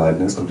oben hängen bleibt,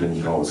 ne? Das kommt ja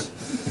nicht raus.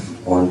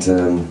 Und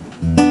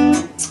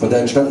da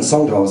entstand ein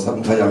Song draus, hat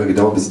ein paar Jahre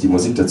gedauert, bis ich die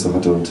Musik dazu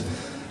hatte. Und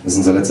das ist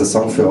unser letzter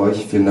Song für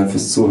euch. Vielen Dank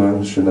fürs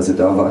Zuhören, schön, dass ihr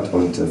da wart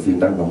und vielen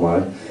Dank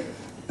nochmal.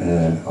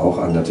 Auch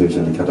natürlich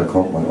an die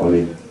Katakomben, an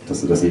Olli,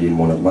 dass du das hier jeden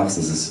Monat machst.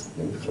 Das ist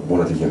eine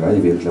monatliche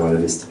Reihe, wie ihr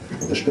mittlerweile wisst.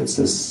 Unterstützt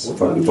es.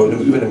 Vor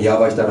über einem Jahr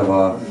war ich da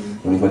war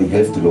noch nicht mal die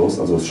Hälfte los.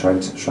 Also es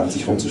scheint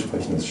sich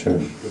rumzusprechen, das ist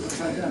schön.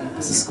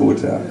 Das ist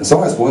gut, ja. Der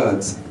Song heißt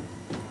Words.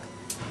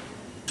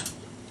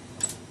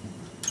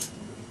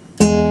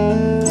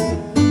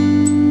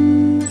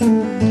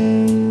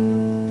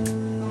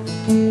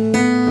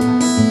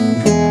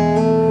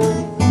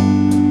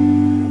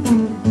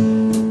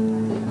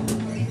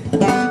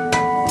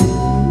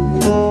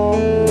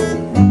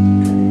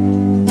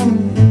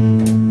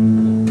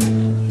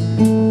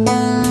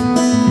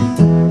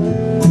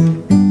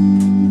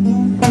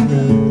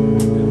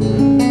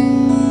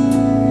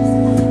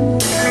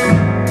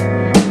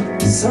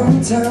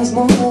 Sometimes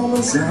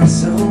moments are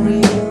so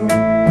real,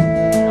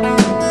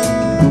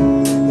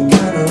 they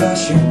kind of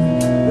rush you,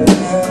 but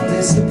then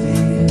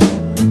disappear.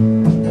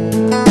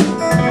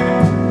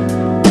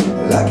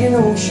 Like an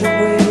ocean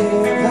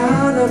wave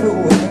out of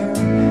nowhere,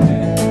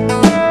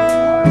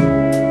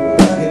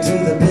 run into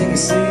the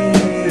biggest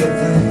sea of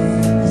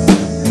things.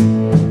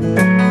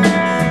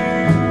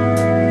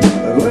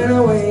 But when I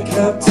wake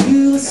up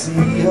to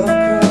see your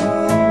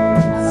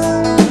crowds,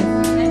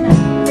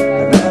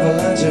 an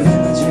avalanche of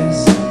images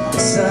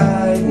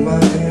inside my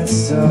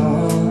thoughts.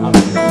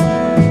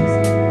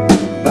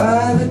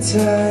 By the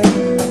time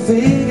I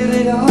figured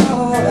it all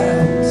out,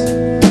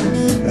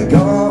 they're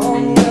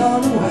gone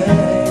away,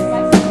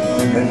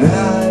 and I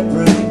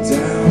break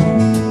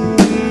down.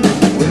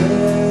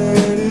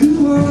 Where do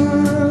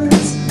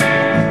words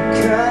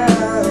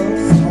come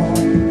from?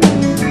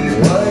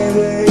 Why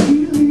they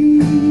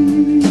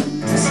lead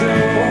to so?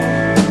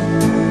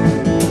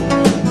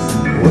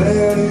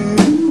 Where do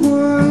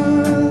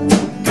words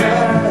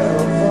come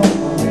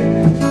from?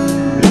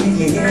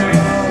 Leaving it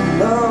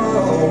alone,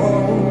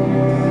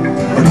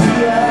 or do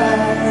I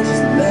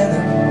just let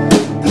them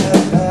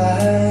pass by?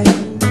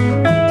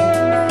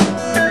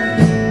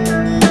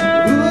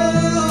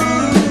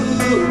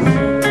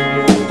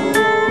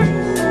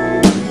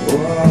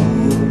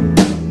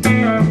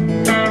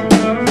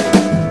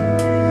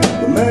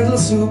 The mental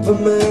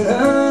Superman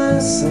I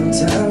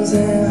sometimes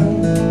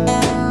am,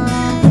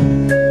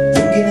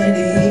 thinking it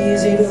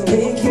easy to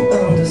make you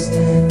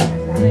understand.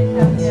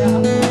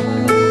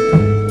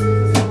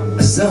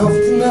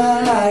 Something I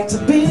like to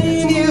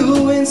beam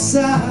you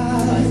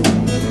inside,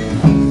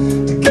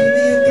 to give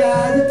you a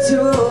guided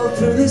tour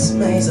through this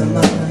maze of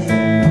mine.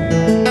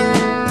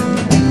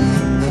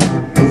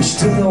 Push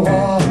to the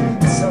wall,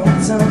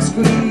 sometimes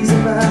squeeze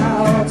them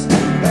out.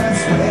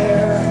 That's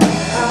where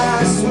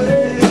I swear.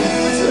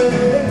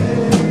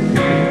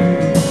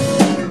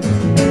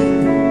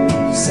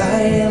 'Cause I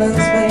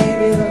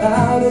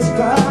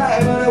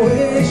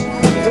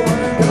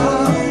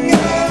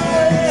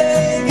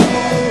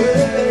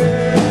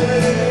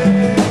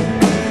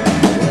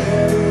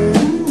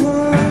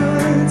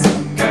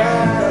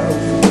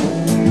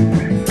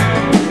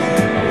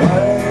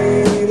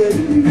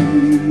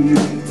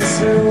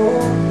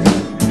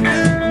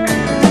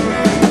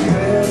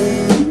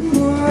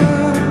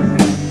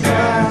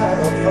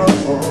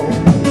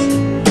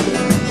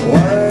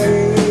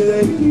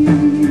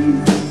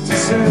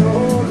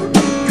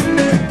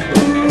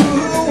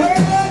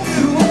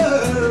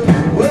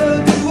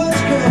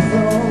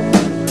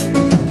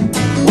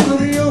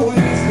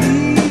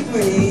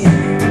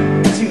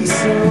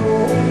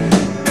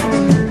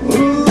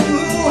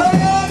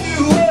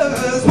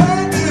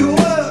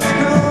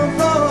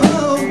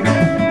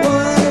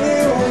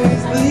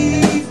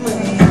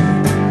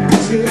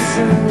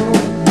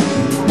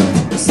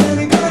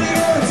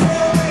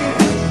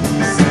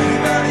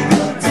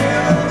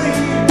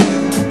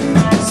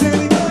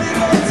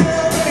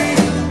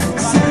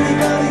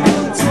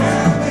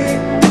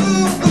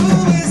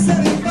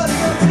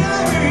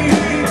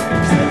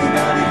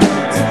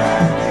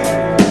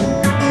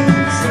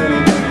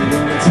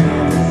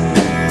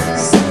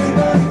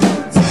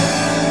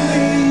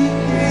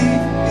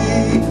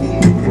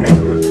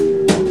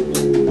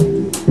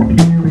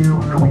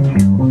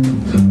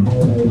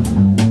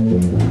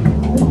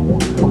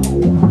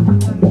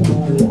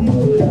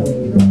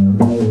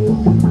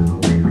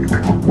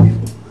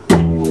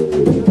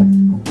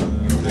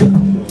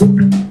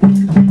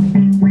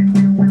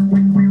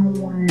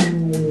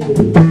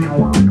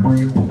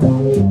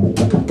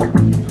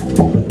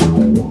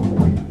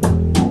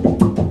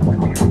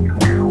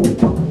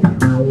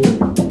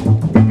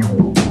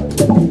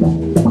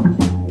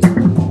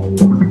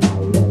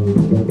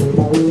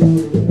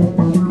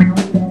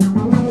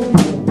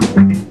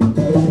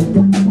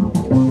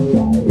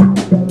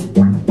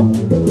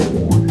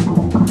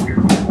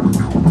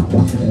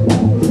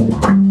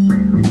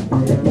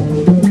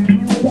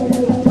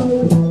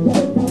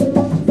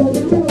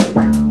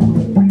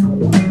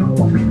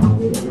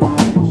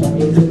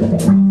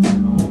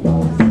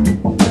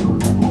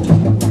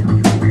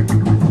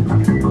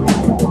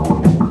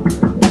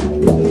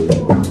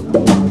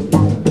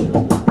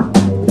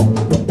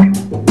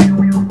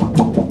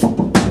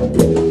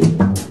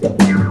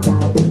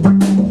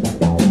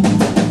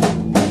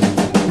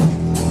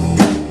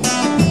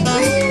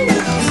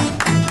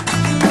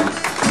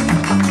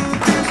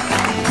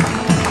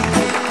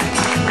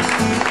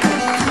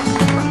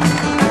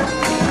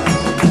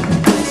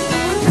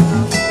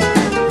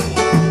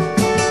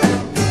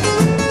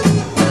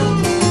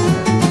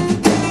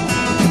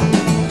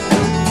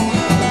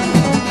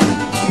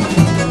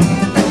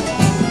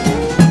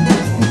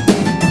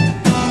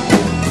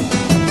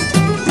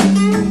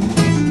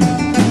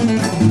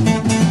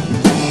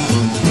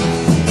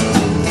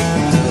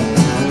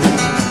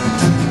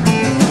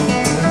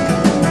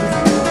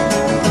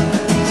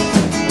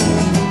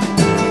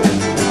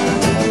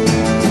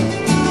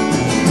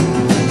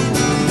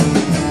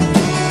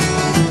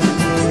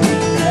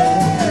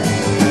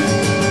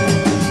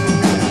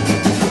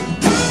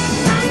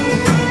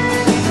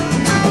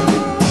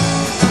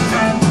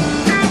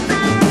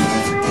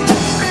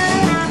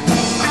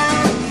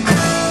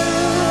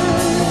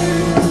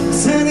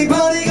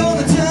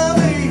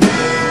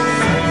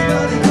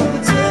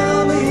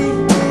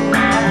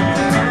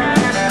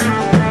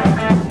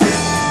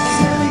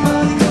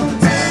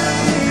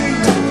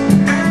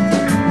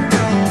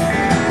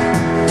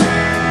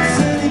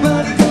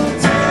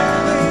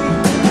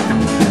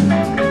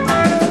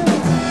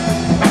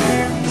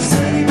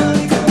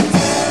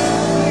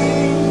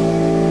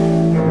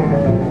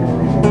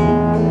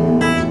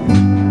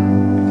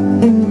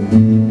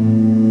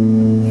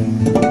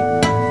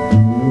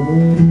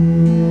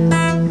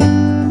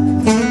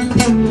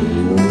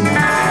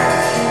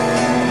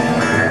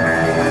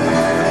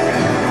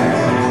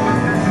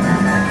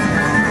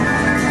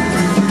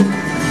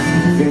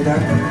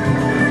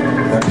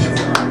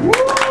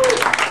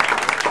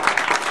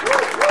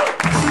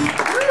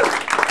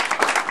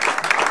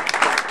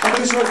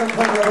Schlagzeug am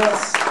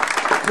Kontrabass.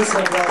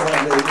 Christian Glaser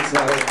an der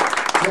E-Gitarre.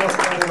 Thomas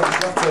Katakomben am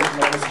Schlagzeug,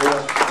 meines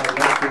Wort.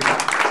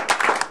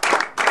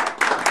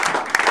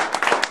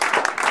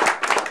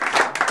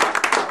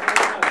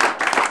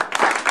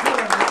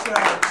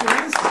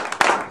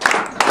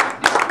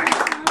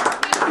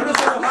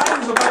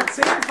 Sobald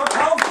 10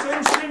 verkauft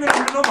sind, spielen wir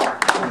eine Nummer.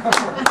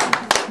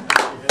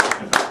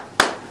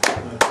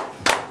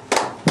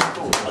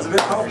 Also wer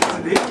kauft diese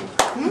CD?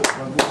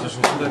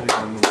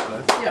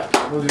 Ja.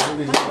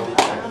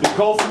 Wir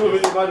kaufen nur,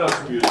 wenn ihr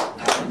weiterspielt.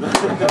 Das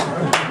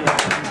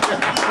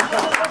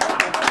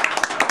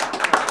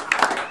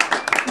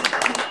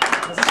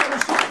ist eine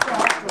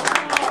Schutzbehauptung.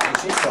 Die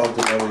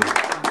Schutzbehauptung, Larry.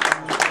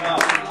 Ja.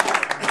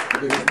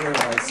 Ich spiele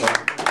noch einen Song.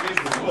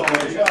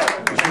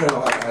 Ich spiele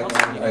noch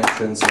einen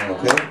schönen Song,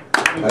 okay?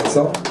 Ein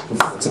Song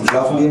zum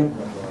Schlafen gehen.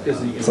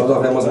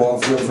 Sonntag werden wir es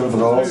morgen 4 und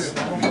 5 raus.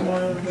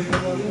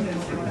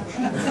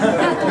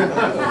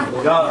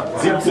 Ja,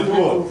 17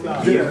 Uhr.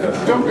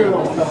 Dunkel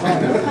noch.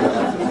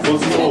 Wo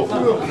ist die Uhr?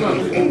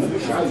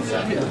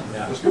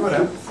 Was können wir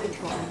denn?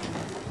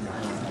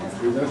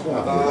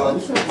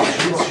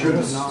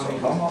 Schönes.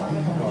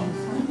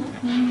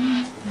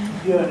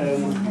 Hier,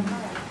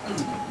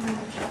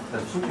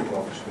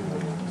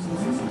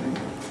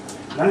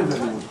 Nein,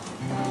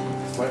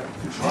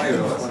 Schrei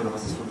oder was? Oder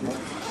was ist von dir?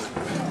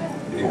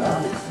 Ja.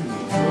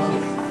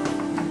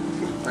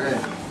 Okay.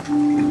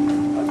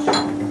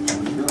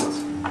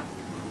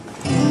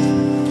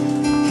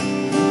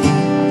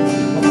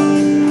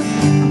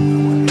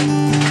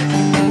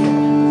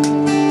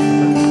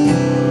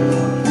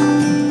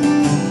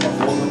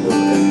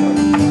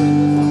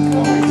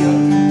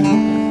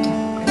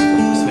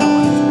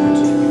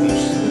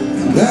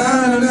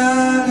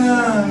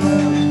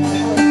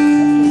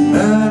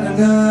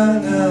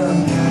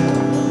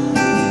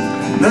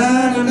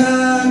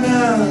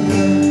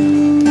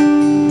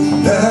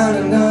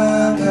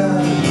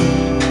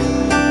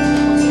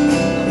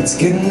 It's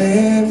getting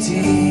empty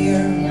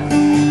here.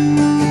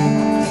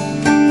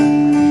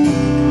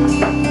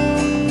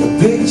 The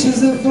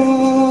pictures have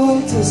all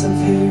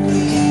disappeared.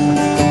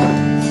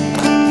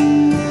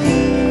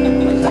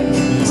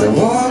 As I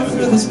walk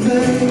through this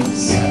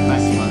place,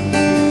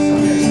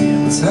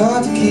 it's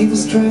hard to keep a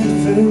straight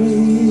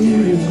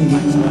face.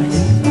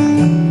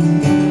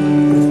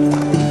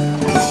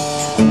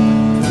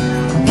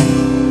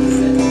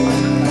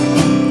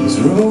 This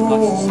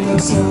road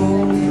looks old.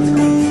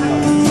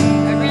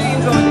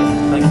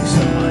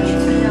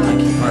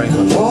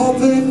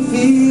 Wallpaper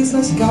feels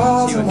like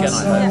scars on my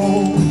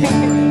soul.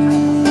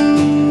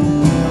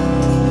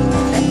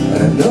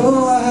 And I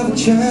know I haven't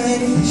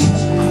changed,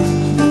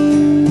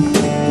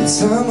 but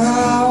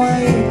somehow I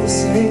ain't the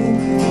same.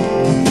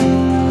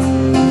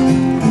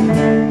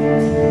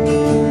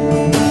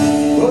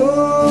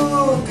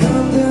 Oh,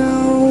 come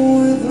down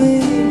with me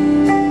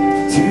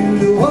to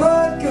the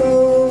white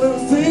golden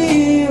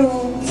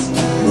fields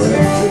where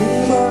I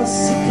dream us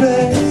a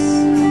place,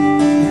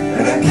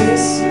 and I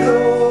kiss your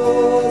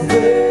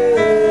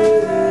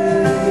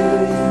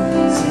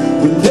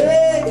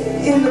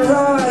in the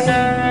ride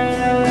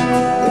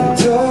and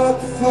talk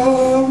for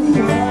a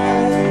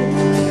while.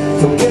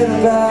 Forget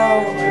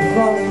about the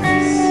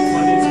promise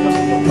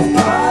of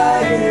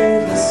pie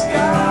in the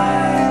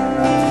sky.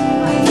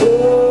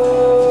 Oh,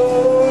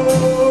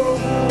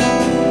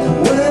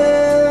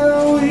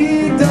 well, we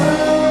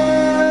die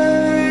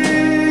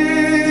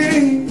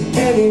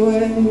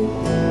anyway.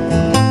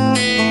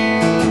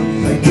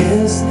 I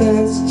guess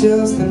that's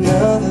just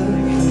another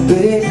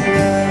big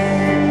lie.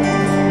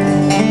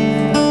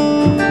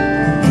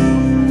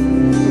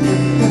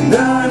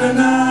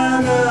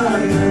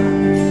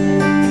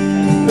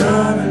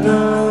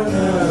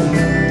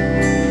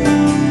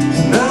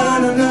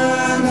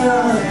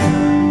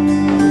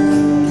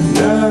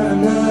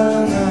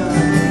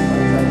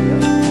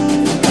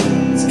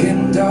 It's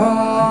getting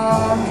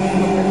dark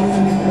again.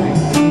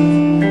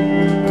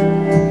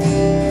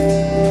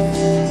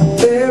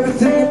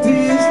 Everything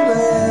appears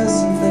less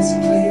and less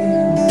clear.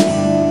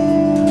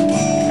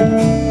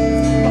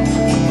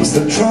 I'm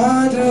still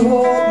trying to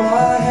hold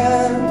my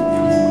hand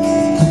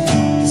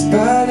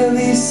despite of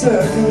these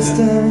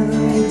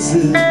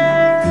circumstances.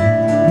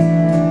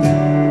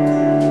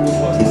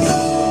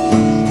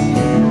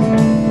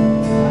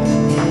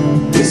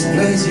 This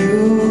place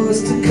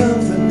used to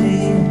comfort me.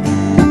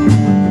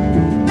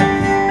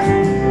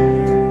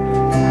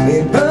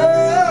 They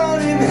burn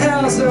in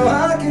hell so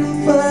I can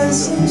find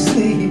some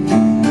sleep.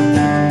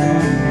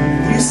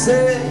 You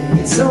say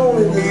it's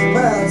only this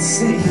mild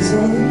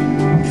season.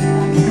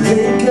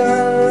 Think I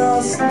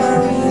lost my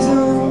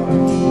reason.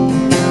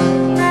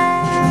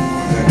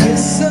 I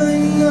guess I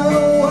know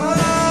why.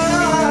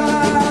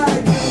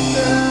 Come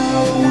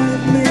down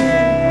with me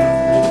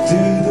to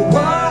the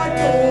white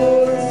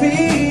golden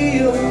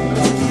field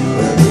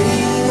where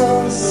dream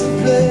us a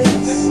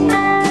place,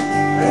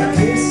 and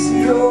kiss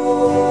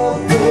your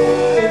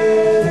face.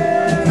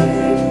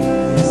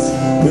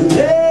 We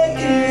lay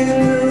in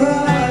the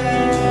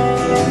ride,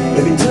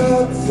 maybe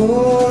talk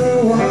for a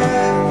while.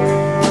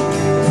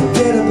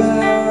 Forget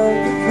about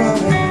the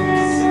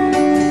promise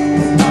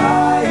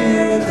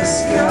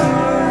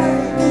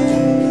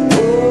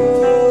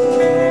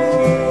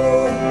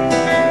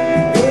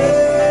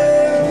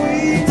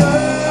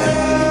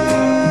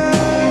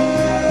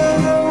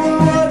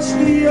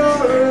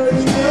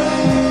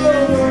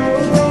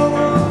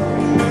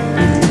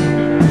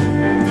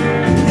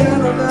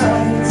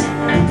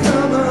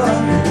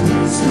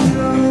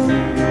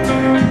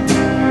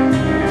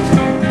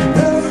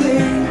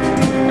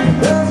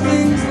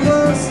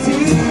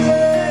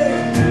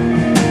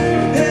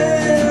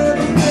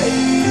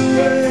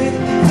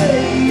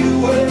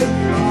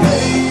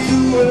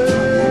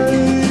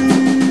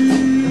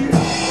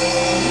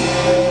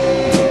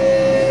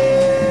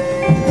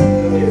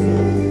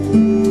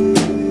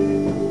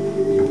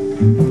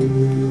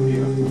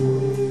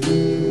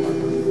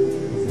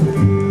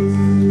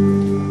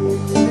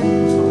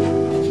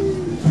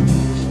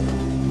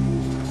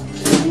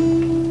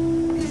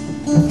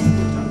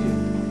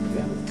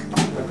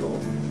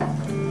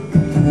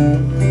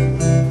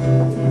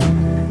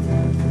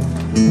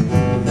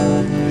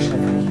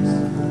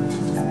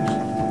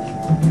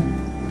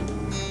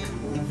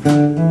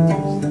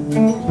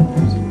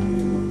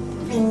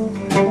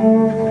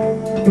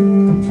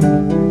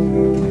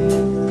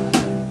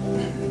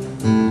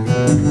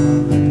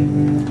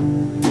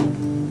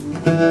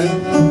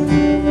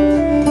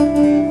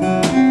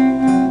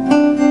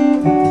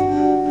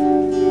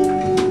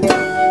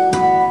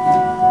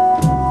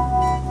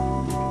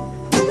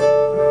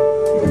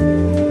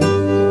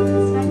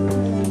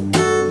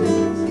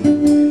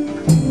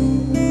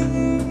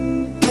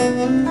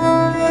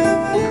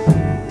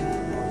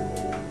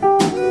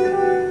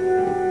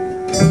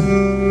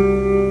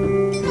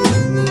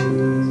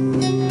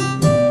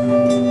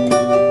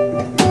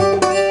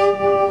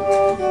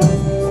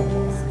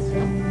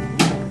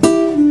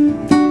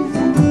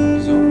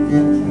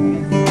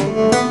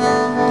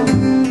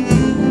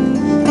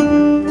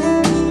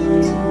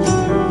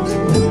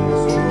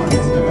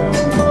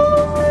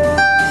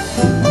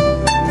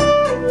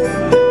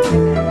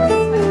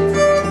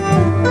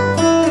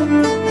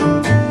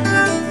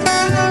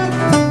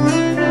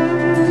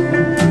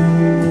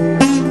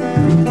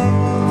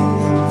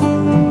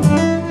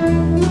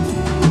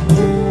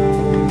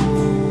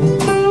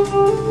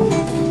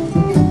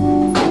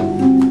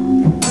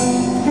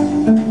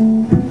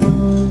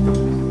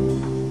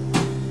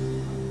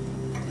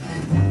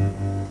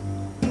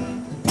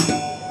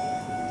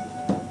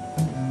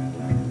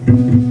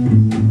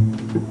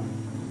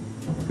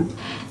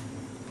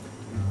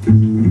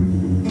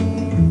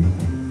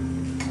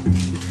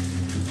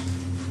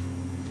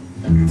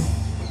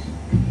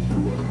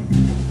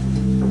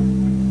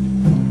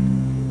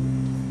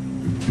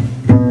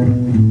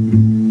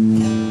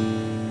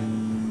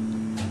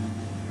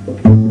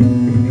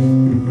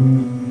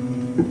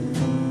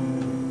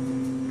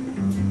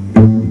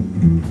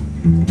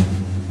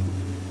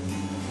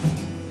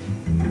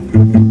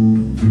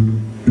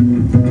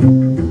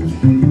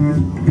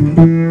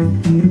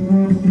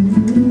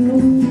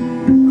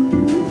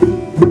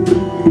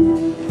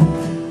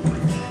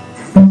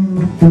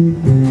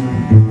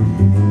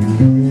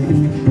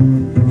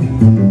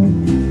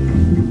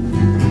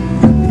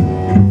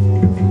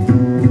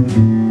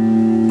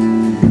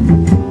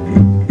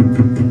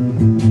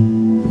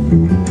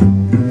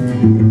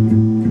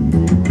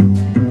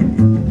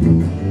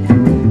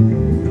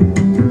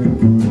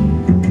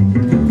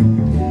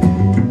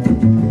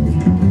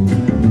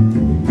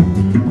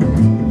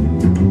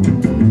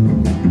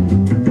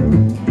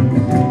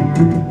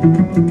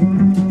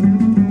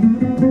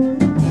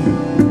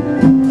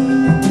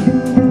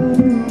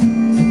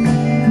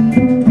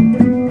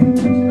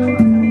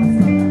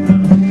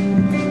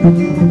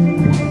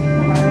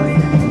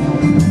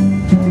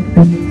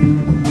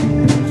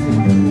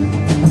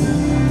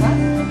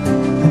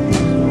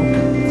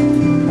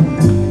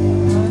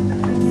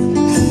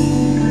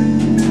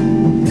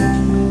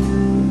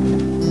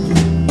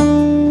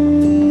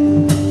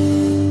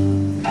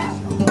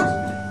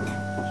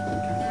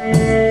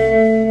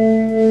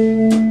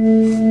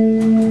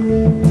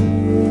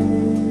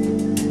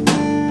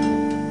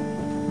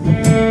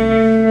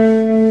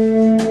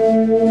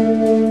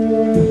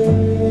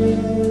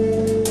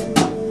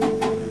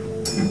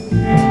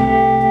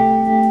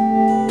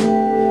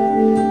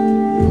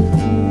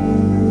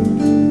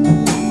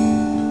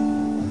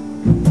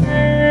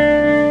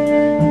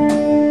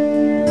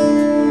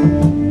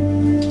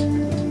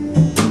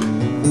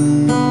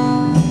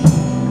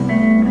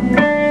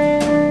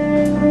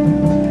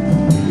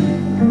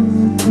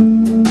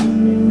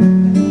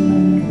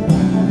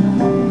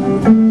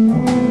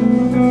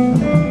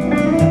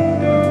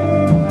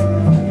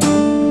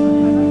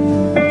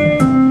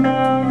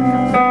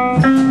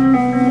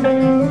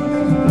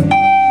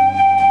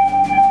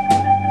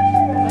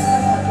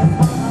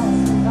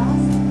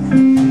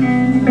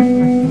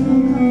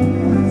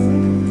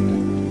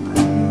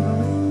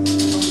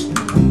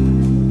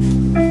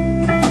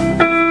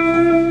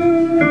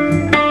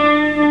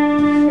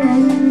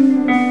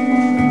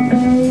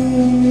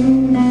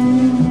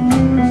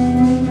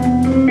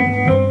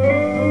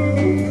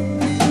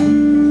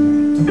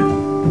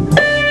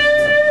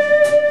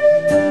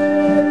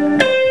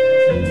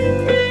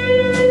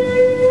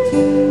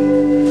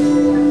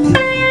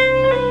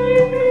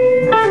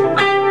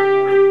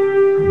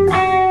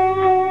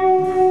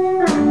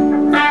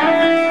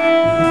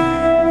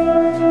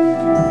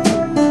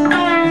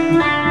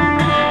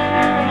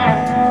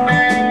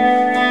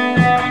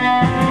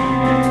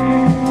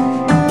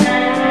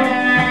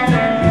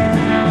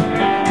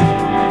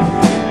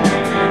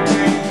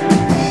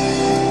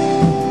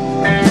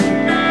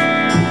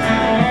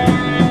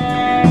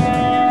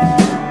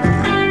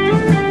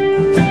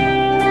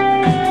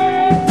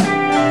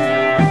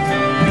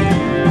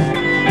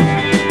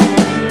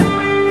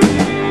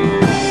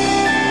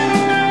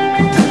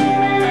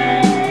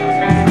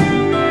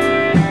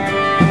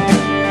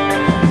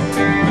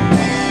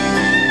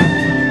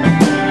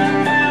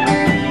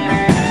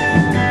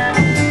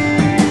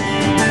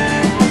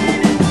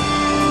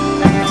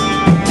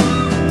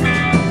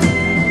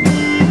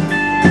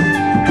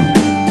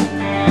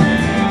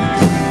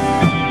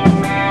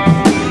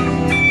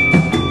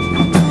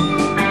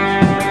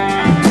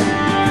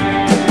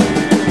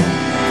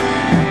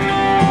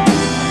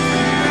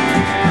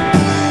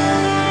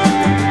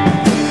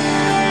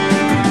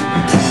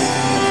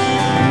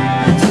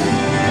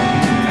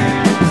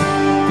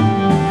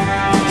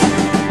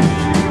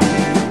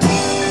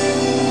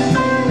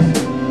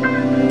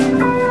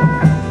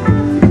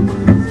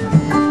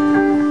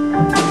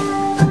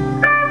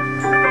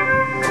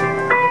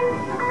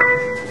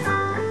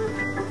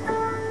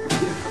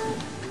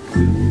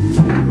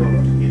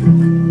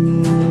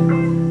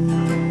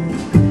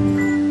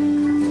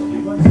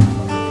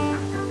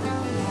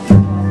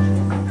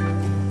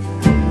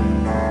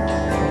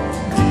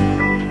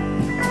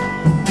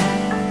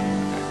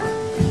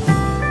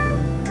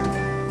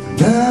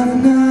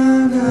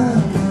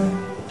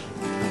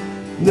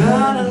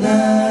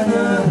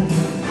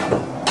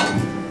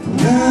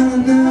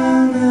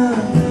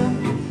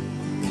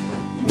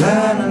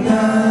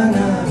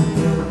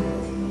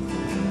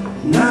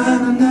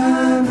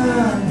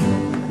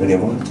Ready,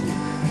 one?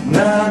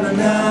 Na na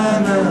na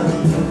na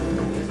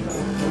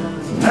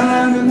na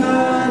na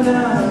na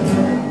na na na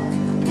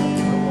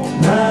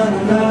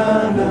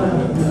na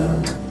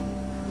na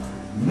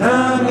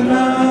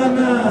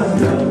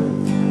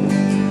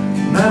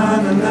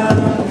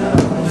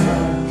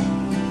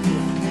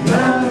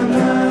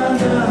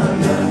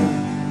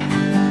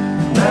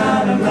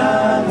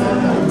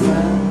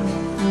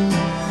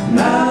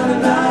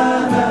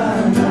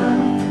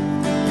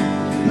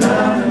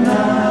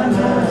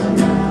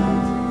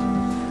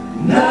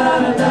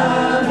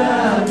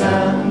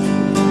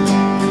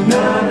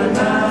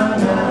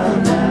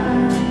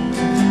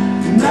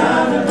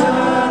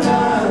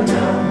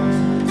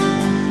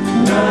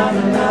na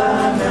na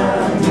na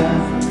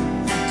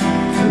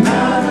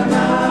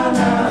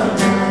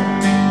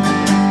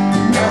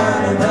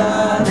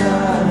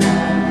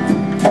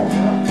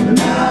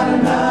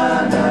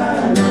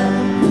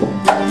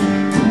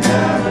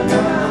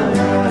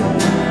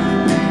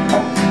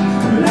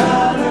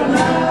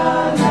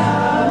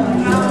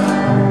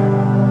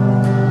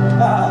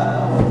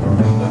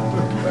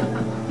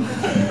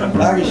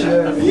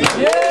Dankeschön.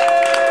 Yeah!